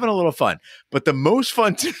ridiculous. It's having a little fun. But the most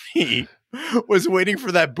fun to me was waiting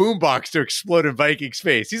for that boombox to explode in Viking's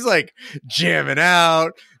face. He's like jamming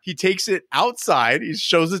out. He takes it outside. He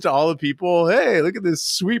shows it to all the people. Hey, look at this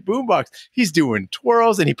sweet boombox. He's doing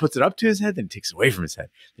twirls and he puts it up to his head. Then he takes it away from his head.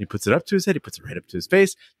 Then he puts it up to his head. He puts it right up to his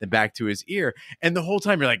face. Then back to his ear. And the whole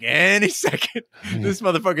time you're like, any second, this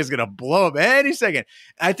motherfucker is going to blow up any second.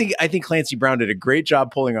 I think Clancy Brown did a great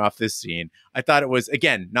job pulling off this scene. I thought it was,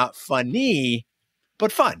 again, not funny,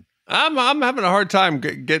 but fun. I'm having a hard time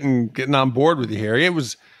getting on board with you here. It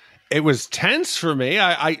was tense for me.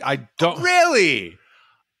 I don't really.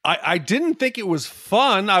 I didn't think it was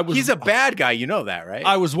fun. He's a bad guy, you know that, right?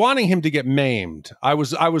 I was wanting him to get maimed. I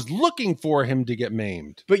was looking for him to get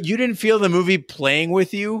maimed. But you didn't feel the movie playing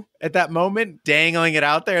with you at that moment, dangling it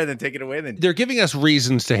out there and then take it away. Then they're giving us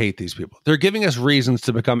reasons to hate these people. They're giving us reasons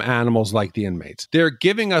to become animals like the inmates. They're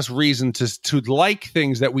giving us reason to like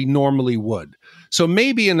things that we normally would. So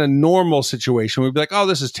maybe in a normal situation, we'd be like, "Oh,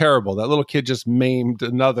 this is terrible. That little kid just maimed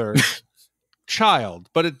another." child.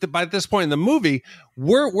 But by this point in the movie,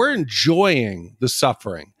 we're enjoying the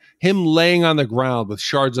suffering. Him laying on the ground with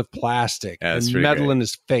shards of plastic and metal in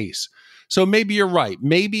his face. So maybe you're right.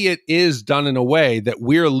 Maybe it is done in a way that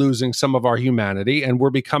we're losing some of our humanity and we're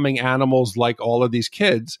becoming animals like all of these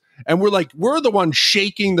kids. And we're the ones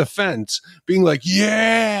shaking the fence, being like,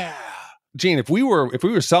 yeah. Gene, if we were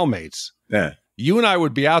cellmates, you and I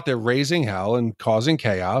would be out there raising hell and causing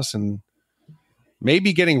chaos and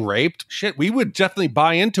maybe getting raped. Shit, we would definitely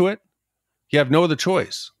buy into it. You have no other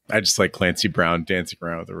choice. I just like Clancy Brown dancing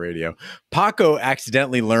around with the radio. Paco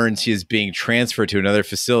accidentally learns he is being transferred to another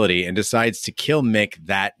facility and decides to kill Mick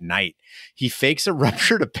that night. He fakes a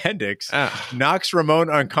ruptured appendix, knocks Ramon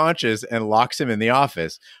unconscious, and locks him in the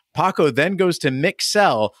office. Paco then goes to Mick's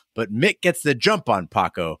cell, but Mick gets the jump on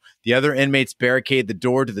Paco. The other inmates barricade the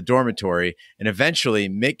door to the dormitory, and eventually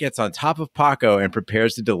Mick gets on top of Paco and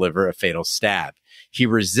prepares to deliver a fatal stab. He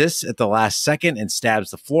resists at the last second and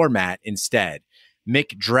stabs the floor mat instead.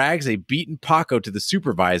 Mick drags a beaten Paco to the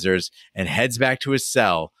supervisors and heads back to his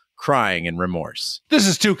cell, crying in remorse. This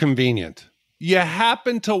is too convenient. You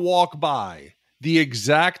happen to walk by the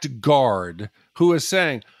exact guard who is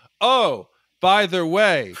saying, "Oh, by the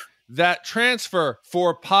way, that transfer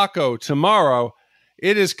for Paco tomorrow,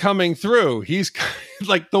 it is coming through." He's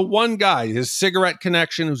like the one guy, his cigarette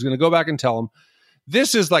connection, who's going to go back and tell him.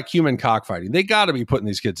 This is like human cockfighting. They got to be putting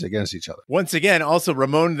these kids against each other. Once again, also,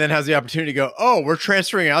 Ramon then has the opportunity to go, "Oh, we're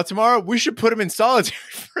transferring out tomorrow. We should put him in solitary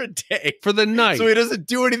for a day. For the night. So he doesn't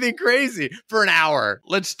do anything crazy for an hour."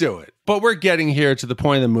 Let's do it. But we're getting here to the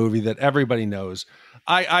point of the movie that everybody knows.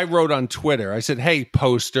 I wrote on Twitter, I said, "Hey,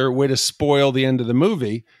 poster, way to spoil the end of the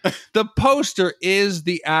movie." The poster is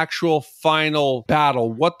the actual final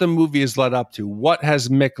battle, what the movie has led up to, what has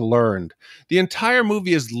Mick learned. The entire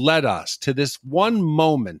movie has led us to this one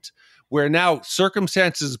moment where now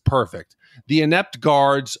circumstances are perfect. The inept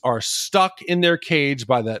guards are stuck in their cage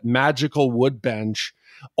by that magical wood bench.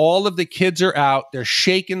 All of the kids are out. They're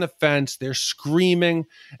shaking the fence. They're screaming.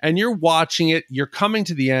 And you're watching it. You're coming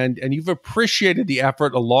to the end. And you've appreciated the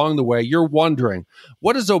effort along the way. You're wondering,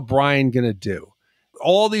 what is O'Brien going to do?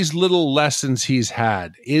 All these little lessons he's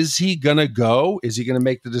had. Is he going to go? Is he going to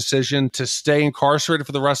make the decision to stay incarcerated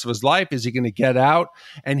for the rest of his life? Is he going to get out?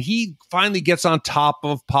 And he finally gets on top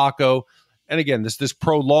of Paco. And again, this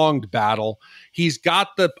prolonged battle. He's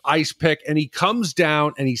got the ice pick and he comes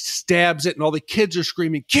down and he stabs it and all the kids are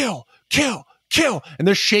screaming, "Kill, kill, kill." And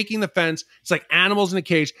they're shaking the fence. It's like animals in a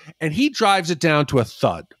cage. And he drives it down to a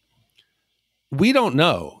thud. We don't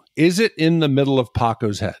know. Is it in the middle of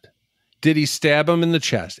Paco's head? Did he stab him in the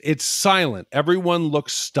chest? It's silent. Everyone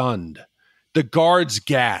looks stunned. The guards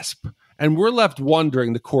gasp. And we're left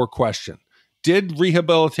wondering the core question. Did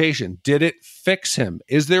rehabilitation, did it fix him?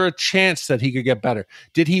 Is there a chance that he could get better?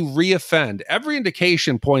 Did he reoffend? Every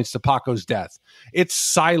indication points to Paco's death. It's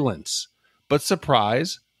silence. But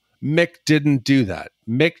surprise, Mick didn't do that.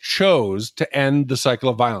 Mick chose to end the cycle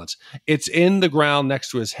of violence. It's in the ground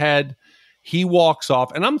next to his head. He walks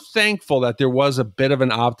off. And I'm thankful that there was a bit of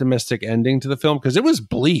an optimistic ending to the film because it was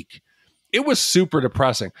bleak. It was super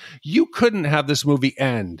depressing. You couldn't have this movie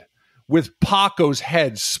end with Paco's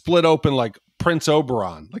head split open like Prince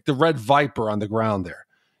Oberon, like the Red Viper on the ground there.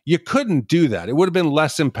 You couldn't do that. It would have been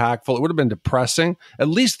less impactful. It would have been depressing. At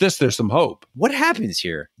least there's some hope. What happens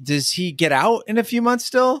here? Does he get out in a few months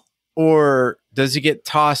still? Or does he get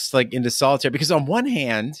tossed like into solitary? Because on one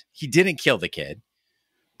hand, he didn't kill the kid.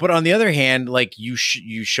 But on the other hand, like you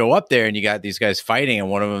show up there and you got these guys fighting and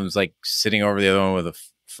one of them's like sitting over the other one with a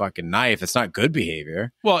fucking knife. That's not good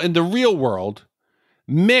behavior. Well, in the real world,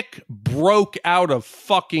 Mick broke out of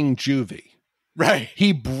fucking juvie. Right.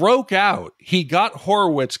 He broke out. He got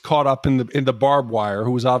Horowitz caught up in the barbed wire,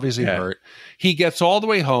 who was obviously hurt. He gets all the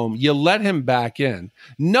way home. You let him back in.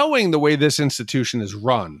 Knowing the way this institution is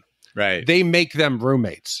run, right? They make them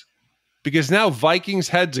roommates. Because now Viking's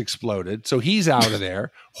head's exploded, so he's out of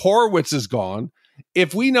there. Horowitz is gone.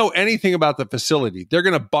 If we know anything about the facility, they're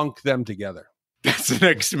going to bunk them together. That's the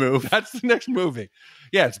next move. That's the next movie.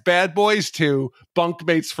 Yeah, it's Bad Boys 2,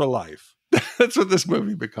 bunkmates for life. That's what this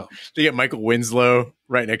movie becomes. They get Michael Winslow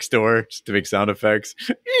right next door just to make sound effects.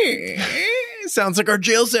 Sounds like our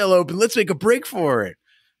jail cell open. Let's make a break for it.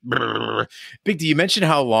 Big D, you mentioned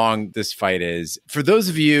how long this fight is. For those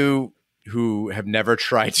of you who have never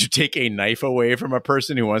tried to take a knife away from a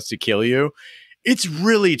person who wants to kill you, it's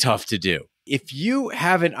really tough to do. If you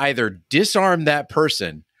haven't either disarmed that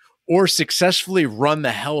person or successfully run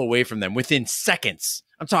the hell away from them within seconds,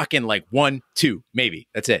 I'm talking like 1, 2, maybe,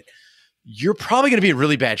 that's it, you're probably going to be in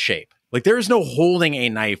really bad shape. Like there is no holding a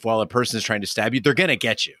knife while a person is trying to stab you. They're going to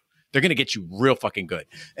get you. They're going to get you real fucking good.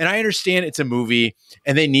 And I understand it's a movie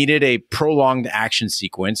and they needed a prolonged action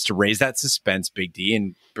sequence to raise that suspense, Big D,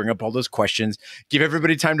 and bring up all those questions, give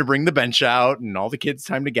everybody time to bring the bench out and all the kids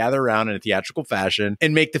time to gather around in a theatrical fashion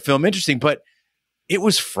and make the film interesting. But it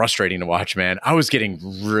was frustrating to watch, man. I was getting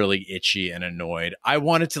really itchy and annoyed. I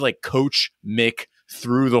wanted to like coach Mick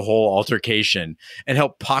through the whole altercation and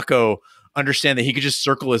help Paco understand that he could just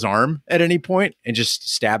circle his arm at any point and just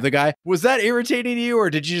stab the guy. Was that irritating to you, or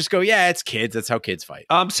did you just go, yeah, it's kids. That's how kids fight?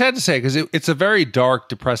 Sad to say, because it's a very dark,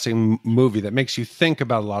 depressing movie that makes you think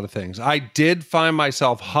about a lot of things. I did find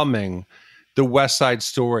myself humming the West Side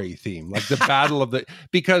Story theme, like the battle of the,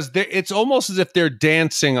 because it's almost as if they're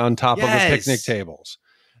dancing on top of the picnic tables.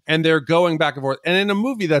 And they're going back and forth. And in a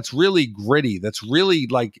movie that's really gritty, that's really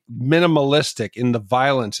like minimalistic in the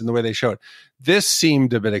violence and the way they show it, this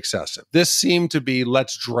seemed a bit excessive. This seemed to be,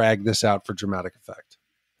 let's drag this out for dramatic effect.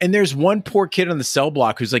 And there's one poor kid on the cell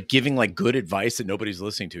block who's like giving like good advice that nobody's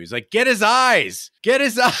listening to. He's like, get his eyes. And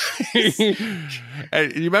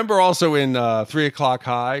you remember also in 3 O'Clock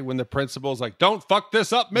High when the principal's like, don't fuck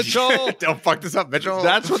this up, Mitchell. Don't fuck this up, Mitchell.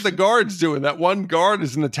 That's what the guard's doing. That one guard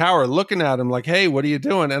is in the tower looking at him like, hey, what are you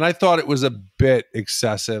doing? And I thought it was a bit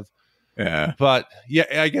excessive. Yeah. But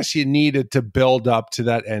yeah, I guess you needed to build up to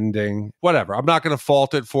that ending. Whatever. I'm not going to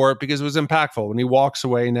fault it for it because it was impactful. When he walks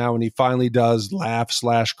away now and he finally does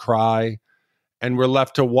laugh/cry, and we're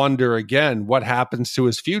left to wonder again what happens to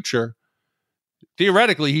his future.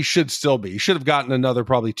 Theoretically, he should still be. He should have gotten another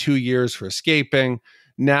probably 2 years for escaping.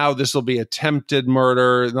 Now this will be attempted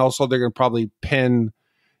murder. And also they're going to probably pin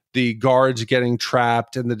the guards getting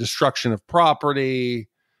trapped and the destruction of property.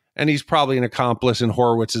 And he's probably an accomplice in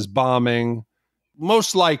Horowitz's bombing.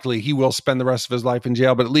 Most likely, he will spend the rest of his life in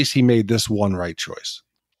jail, but at least he made this one right choice.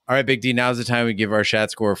 All right, Big D, now's the time we give our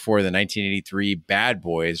Shat score for the 1983 Bad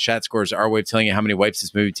Boys. Shat score is our way of telling you how many wipes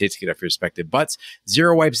this movie takes to get off your respective butts.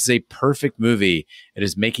 0 wipes is a perfect movie. It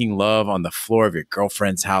is making love on the floor of your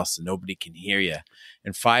girlfriend's house so nobody can hear you.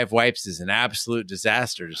 And 5 wipes is an absolute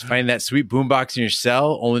disaster. Just finding that sweet boombox in your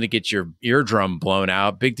cell only to get your eardrum blown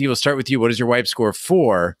out. Big D, we'll start with you. What is your wipe score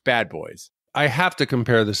for Bad Boys? I have to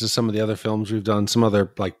compare this to some of the other films we've done, some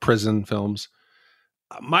other like prison films.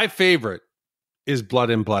 My favorite is Blood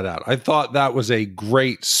In, Blood Out. I thought that was a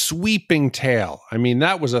great sweeping tale. I mean,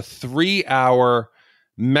 that was a 3-hour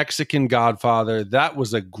Mexican Godfather. That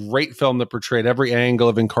was a great film that portrayed every angle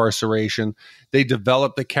of incarceration. They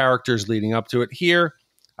developed the characters leading up to it. Here,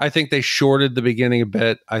 I think they shorted the beginning a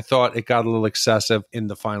bit. I thought it got a little excessive in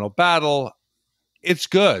the final battle. It's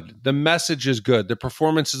good. The message is good. The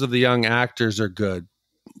performances of the young actors are good.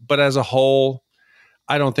 But as a whole,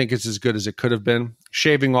 I don't think it's as good as it could have been.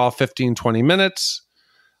 Shaving off 15, 20 minutes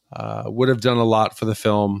would have done a lot for the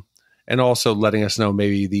film, and also letting us know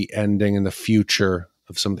maybe the ending and the future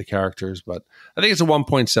of some of the characters. But I think it's a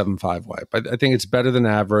 1.75 wipe. I think it's better than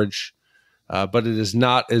average, but it is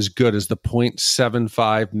not as good as the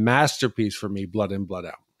 0.75 masterpiece for me, Blood In, Blood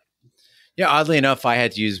Out. Yeah, oddly enough, I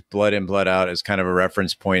had to use Blood In, Blood Out as kind of a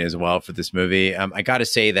reference point as well for this movie. I got to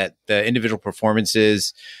say that the individual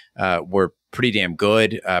performances were pretty damn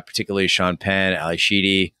good, particularly Sean Penn, Ally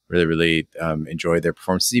Sheedy. Really enjoyed their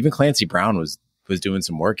performances. Even Clancy Brown was doing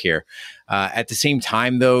some work here. At the same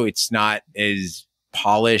time, though, it's not as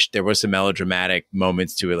polished. There was some melodramatic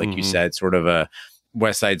moments to it, like you said, sort of a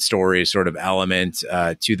West Side Story sort of element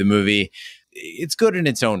to the movie. It's good in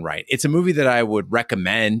its own right. It's a movie that I would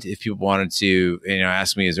recommend if people wanted to,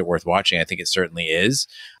 ask me, is it worth watching? I think it certainly is.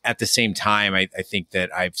 At the same time, I think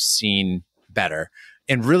that I've seen better.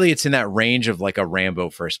 And really, it's in that range of like a Rambo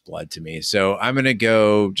First Blood to me. So I'm going to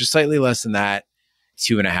go just slightly less than that,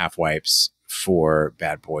 2.5 wipes for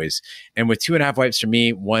Bad Boys. And with 2.5 wipes from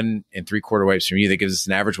me, 1 3/4 wipes from you, that gives us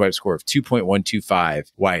an average wipe score of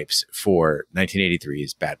 2.125 wipes for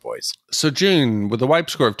 1983's Bad Boys. So June, with a wipe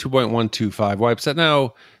score of 2.125 wipes, that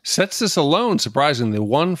now sets this alone, surprisingly,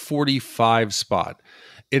 145 spot.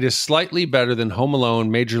 It is slightly better than Home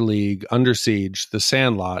Alone, Major League, Under Siege, The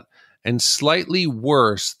Sandlot, and slightly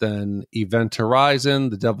worse than Event Horizon,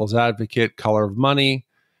 The Devil's Advocate, Color of Money,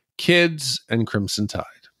 Kids, and Crimson Tide.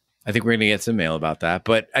 I think we're going to get some mail about that,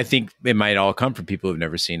 but I think it might all come from people who've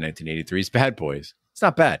never seen 1983's Bad Boys. It's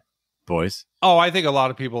not bad, boys. Oh, I think a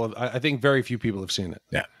lot of people I think very few people have seen it.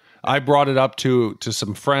 Yeah. I brought it up to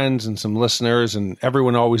some friends and some listeners, and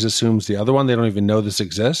everyone always assumes the other one. They don't even know this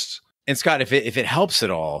exists. And Scott, if it helps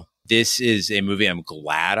at all, this is a movie I'm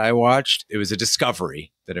glad I watched. It was a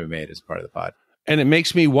discovery that I made as part of the pod. And it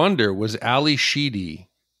makes me wonder, was Ally Sheedy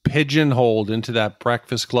pigeonholed into that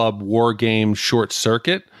Breakfast Club war game short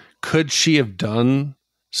circuit? Could she have done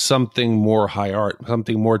something more high art,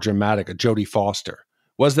 something more dramatic, a Jodie Foster?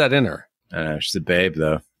 Was that in her? I don't know. She's a babe,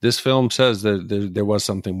 though. This film says that there was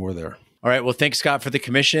something more there. All right. Well, thanks, Scott, for the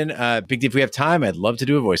commission. Big D, if we have time, I'd love to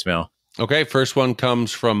do a voicemail. Okay. First one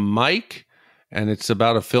comes from Mike, and it's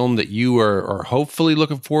about a film that you are hopefully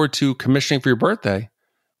looking forward to commissioning for your birthday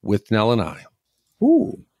with Nell and I.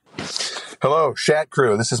 Ooh. Hello, Shat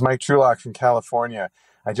Crew. This is Mike Trulock from California.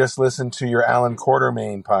 I just listened to your Alan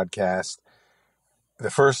Quartermain podcast,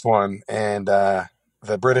 the first one, and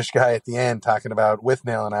the British guy at the end talking about with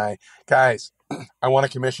Nell and I. Guys, I want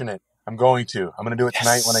to commission it. I'm going to do it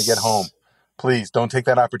tonight when I get home. Please don't take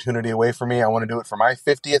that opportunity away from me. I want to do it for my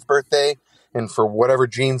 50th birthday and for whatever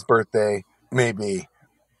Gene's birthday may be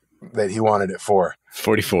that he wanted it for.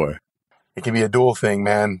 44. It can be a dual thing,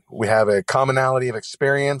 man. We have a commonality of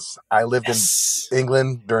experience. I lived in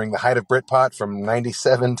England during the height of Britpop from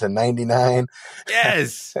 97 to 99.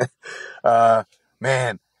 Yes. Love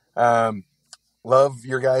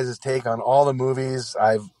your guys' take on all the movies.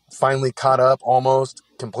 I've finally caught up almost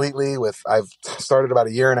completely I've started about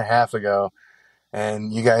 1.5 years ago,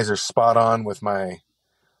 and you guys are spot on with my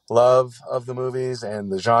love of the movies and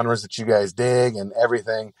the genres that you guys dig and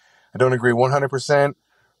everything. I don't agree 100%.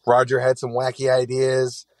 Roger had some wacky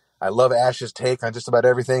ideas. I love Ash's take on just about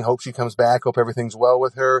everything. Hope she comes back. Hope everything's well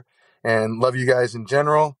with her. And love you guys in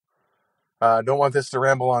general. Don't want this to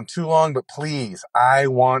ramble on too long, but please, I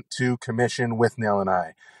want to commission with Nell and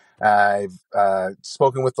I. I've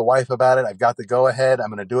spoken with the wife about it. I've got the go-ahead. I'm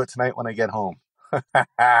going to do it tonight when I get home.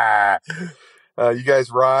 You guys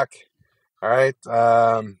rock. All right.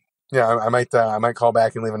 I might call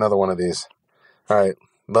back and leave another one of these. All right.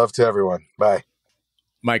 Love to everyone. Bye.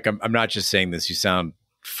 Mike, I'm not just saying this. You sound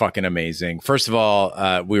fucking amazing. First of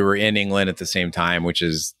all, we were in England at the same time, which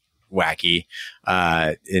is wacky.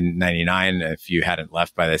 In 99, if you hadn't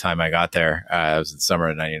left by the time I got there, it was in the summer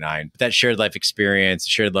of 99. But that shared life experience,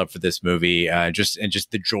 shared love for this movie, just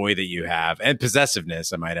the joy that you have and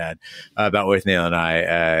possessiveness, I might add, about with Neil and I,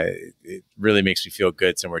 it really makes me feel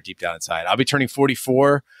good somewhere deep down inside. I'll be turning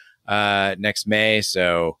 44 next May,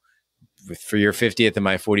 so for your 50th and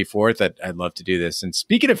my 44th, I'd love to do this. And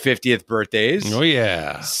speaking of 50th birthdays, oh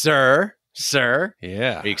yeah, sir,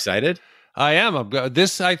 yeah, are you excited? I am.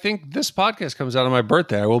 I think this podcast comes out on my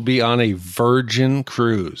birthday. I will be on a Virgin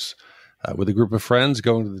cruise with a group of friends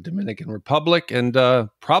going to the Dominican Republic, and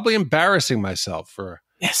probably embarrassing myself for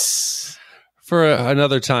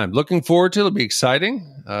another time. Looking forward to it. It'll be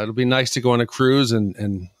exciting. It'll be nice to go on a cruise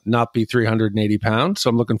and not be 380 pounds. So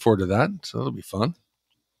I'm looking forward to that. So it'll be fun.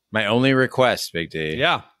 My only request, Big D.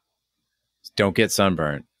 Yeah. Don't get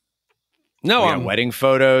sunburned. No. We got wedding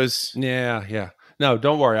photos. Yeah. No,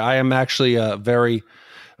 don't worry. I am actually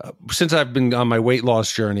since I've been on my weight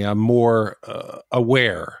loss journey, I'm more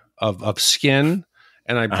aware of skin,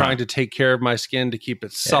 and I'm trying to take care of my skin to keep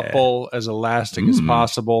it supple, as elastic as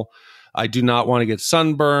possible. I do not want to get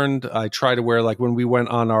sunburned. I try to wear, like when we went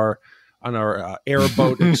on our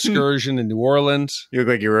airboat excursion in New Orleans. You look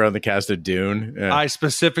like you were on the cast of Dune. Yeah. I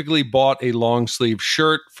specifically bought a long sleeve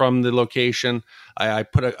shirt from the location. I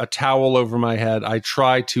put a towel over my head. I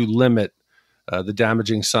try to limit the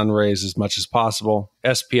damaging sun rays as much as possible.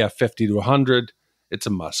 SPF 50 to 100. It's a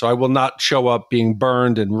must. So I will not show up being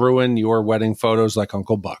burned and ruin your wedding photos like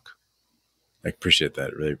Uncle Buck. I appreciate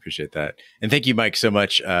that. Really appreciate that. And thank you, Mike, so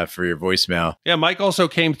much for your voicemail. Yeah, Mike also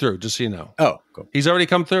came through, just so you know. Oh, cool. He's already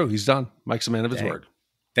come through. He's done. Mike's a man of his word.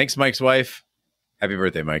 Thanks, Mike's wife. Happy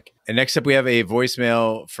birthday, Mike. And next up, we have a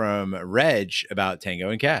voicemail from Reg about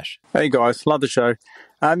Tango and Cash. Hey, guys. Love the show.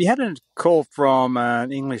 You had a call from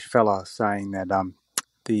an English fella saying that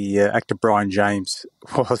the actor Brian James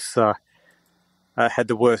was had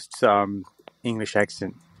the worst English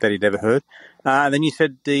accent that he'd ever heard. And then you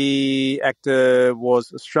said the actor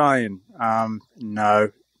was Australian.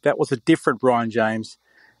 No, that was a different Brian James.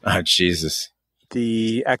 Oh, Jesus.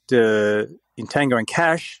 The actor in Tango and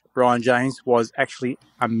Cash, Brian James, was actually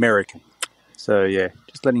American. So, yeah,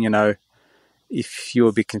 just letting you know if you're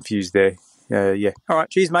a bit confused there. Yeah. All right.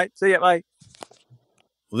 Cheers, mate. See ya, mate.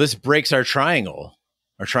 Well, this breaks our triangle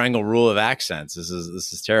rule of accents. This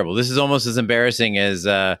is terrible. This is almost as embarrassing as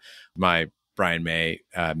my Brian May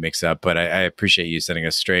mix up, but I appreciate you setting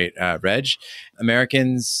us straight. Reg,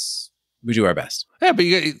 Americans, we do our best. Yeah, but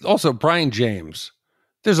also Brian James.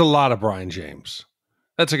 There's a lot of Brian James.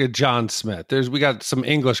 That's like a John Smith. We got some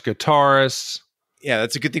English guitarists. Yeah,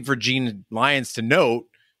 that's a good thing for Gene Lyons to note,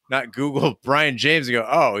 not Google Brian James and go,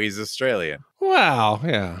 oh, he's Australian. Wow,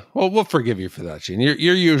 yeah. Well, we'll forgive you for that, Gene. You're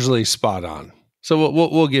usually spot on. So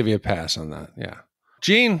we'll give you a pass on that. Yeah.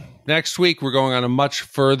 Gene, next week we're going on a much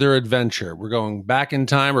further adventure. We're going back in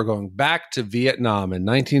time. We're going back to Vietnam in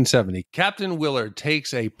 1970. Captain Willard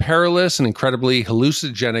takes a perilous and incredibly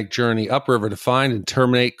hallucinogenic journey upriver to find and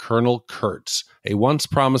terminate Colonel Kurtz, a once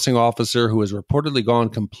promising officer who has reportedly gone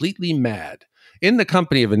completely mad. In the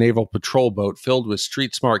company of a naval patrol boat filled with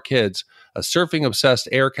street-smart kids, a surfing-obsessed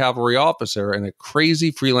air cavalry officer, and a crazy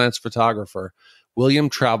freelance photographer, William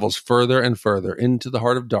travels further and further into the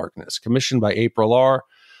heart of darkness. Commissioned by April R.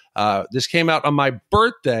 This came out on my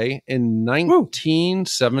birthday in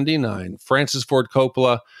 1979. Francis Ford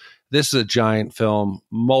Coppola. This is a giant film,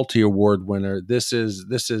 multi-award winner. This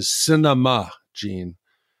is cinema, Gene,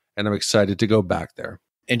 and I'm excited to go back there.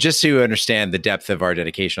 And just to understand the depth of our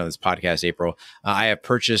dedication on this podcast, April, I have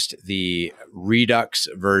purchased the Redux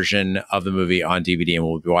version of the movie on DVD, and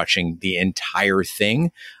we'll be watching the entire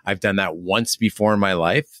thing. I've done that once before in my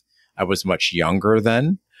life. I was much younger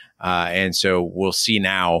then. And so we'll see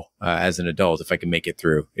now as an adult if I can make it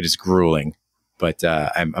through. It is grueling, but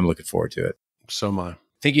I'm looking forward to it. So am I.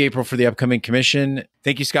 Thank you, April, for the upcoming commission.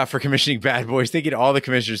 Thank you, Scott, for commissioning Bad Boys. Thank you to all the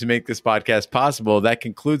commissioners who make this podcast possible. That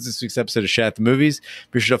concludes this week's episode of Shat The Movies.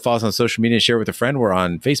 Be sure to follow us on social media and share it with a friend. We're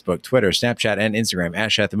on Facebook, Twitter, Snapchat, and Instagram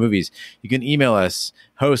at Shat The Movies. You can email us,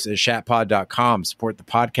 host@shatpod.com. Support the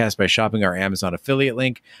podcast by shopping our Amazon affiliate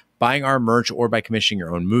link, buying our merch, or by commissioning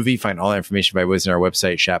your own movie. Find all that information by visiting our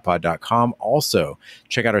website, shatpod.com. Also,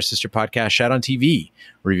 check out our sister podcast, Shat on TV.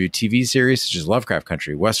 We review TV series such as Lovecraft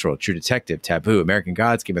Country, Westworld, True Detective, Taboo, American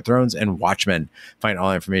Gods, Game of Thrones, and Watchmen. Find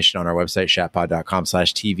all information on our website,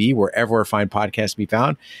 shatpod.com/TV, wherever fine podcasts be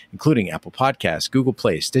found, including Apple Podcasts, Google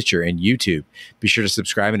Play, Stitcher, and YouTube. Be sure to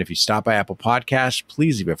subscribe, and if you stop by Apple Podcasts,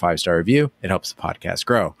 please leave a 5-star review. It helps the podcast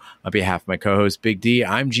grow. On behalf of my co-host, Big D,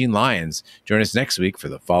 I'm Gene Lyons. Join us next week for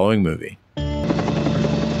the following movie.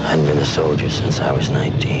 I've been a soldier since I was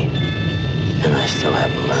 19, and I still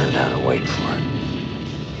haven't learned how to wait for it.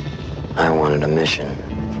 I wanted a mission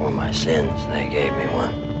for my sins. They gave me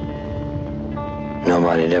one.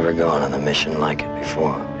 Nobody had ever gone on a mission like it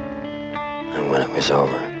before. And when it was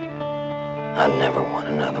over, I'd never want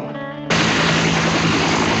another one.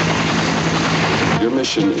 Your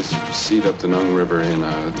mission is to proceed up the Nung River in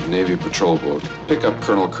a Navy patrol boat. Pick up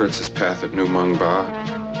Colonel Kurtz's path at New Mung Ba.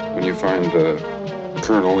 When you find the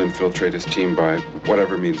colonel, infiltrate his team by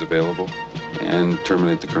whatever means available and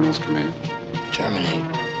terminate the colonel's command.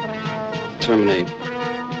 Terminate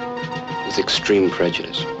with extreme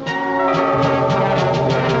prejudice.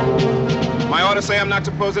 My orders say I'm not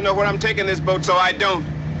supposed to know where I'm taking this boat, so I don't.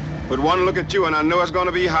 But one look at you and I know it's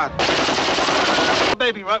gonna be hot.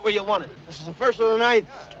 Baby, right where you want it. This is the first of the night.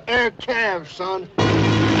 Air Cav, son.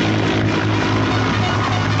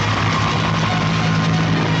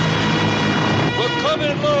 We're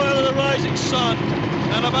coming low out of the rising sun.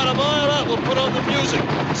 And about a mile out, we'll put on the music.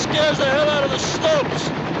 It scares the hell out of the slopes.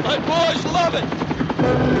 My boys love it.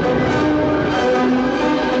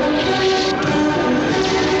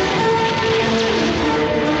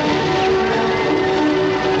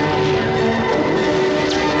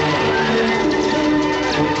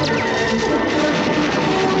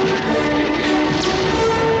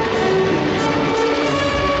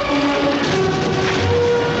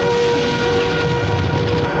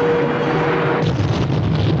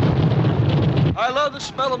 I love the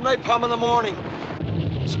smell of napalm in the morning.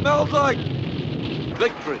 It smells like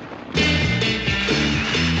victory.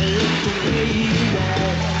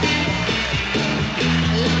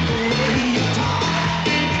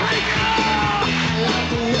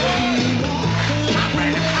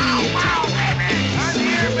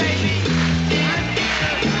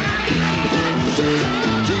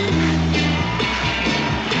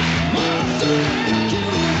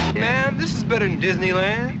 Man, this is better than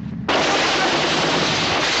Disneyland.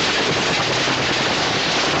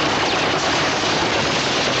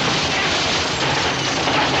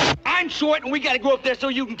 I'm short and we gotta go up there so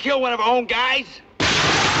you can kill one of our own guys. You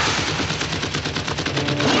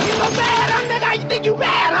so bad, I'm not how you think you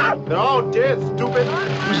bad, huh? They're all dead, stupid.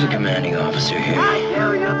 Who's the commanding officer here? I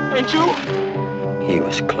hear you. Ain't you? He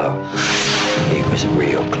was close. He was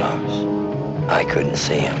real close. I couldn't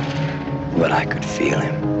see him, but I could feel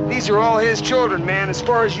him. These are all his children, man, as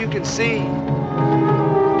far as you can see.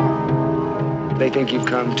 They think you've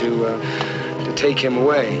come to take him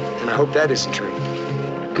away, and I hope that isn't true.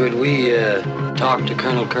 Could we talk to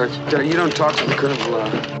Colonel Kurtz? You don't talk to the colonel.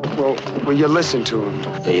 Well, you listen to him.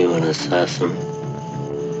 Are you an assassin?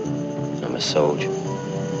 I'm a soldier.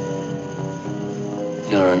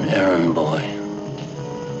 You're an errand boy,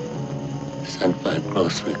 sent by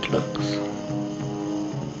grocery clerks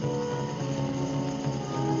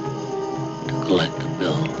to collect the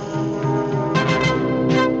bill.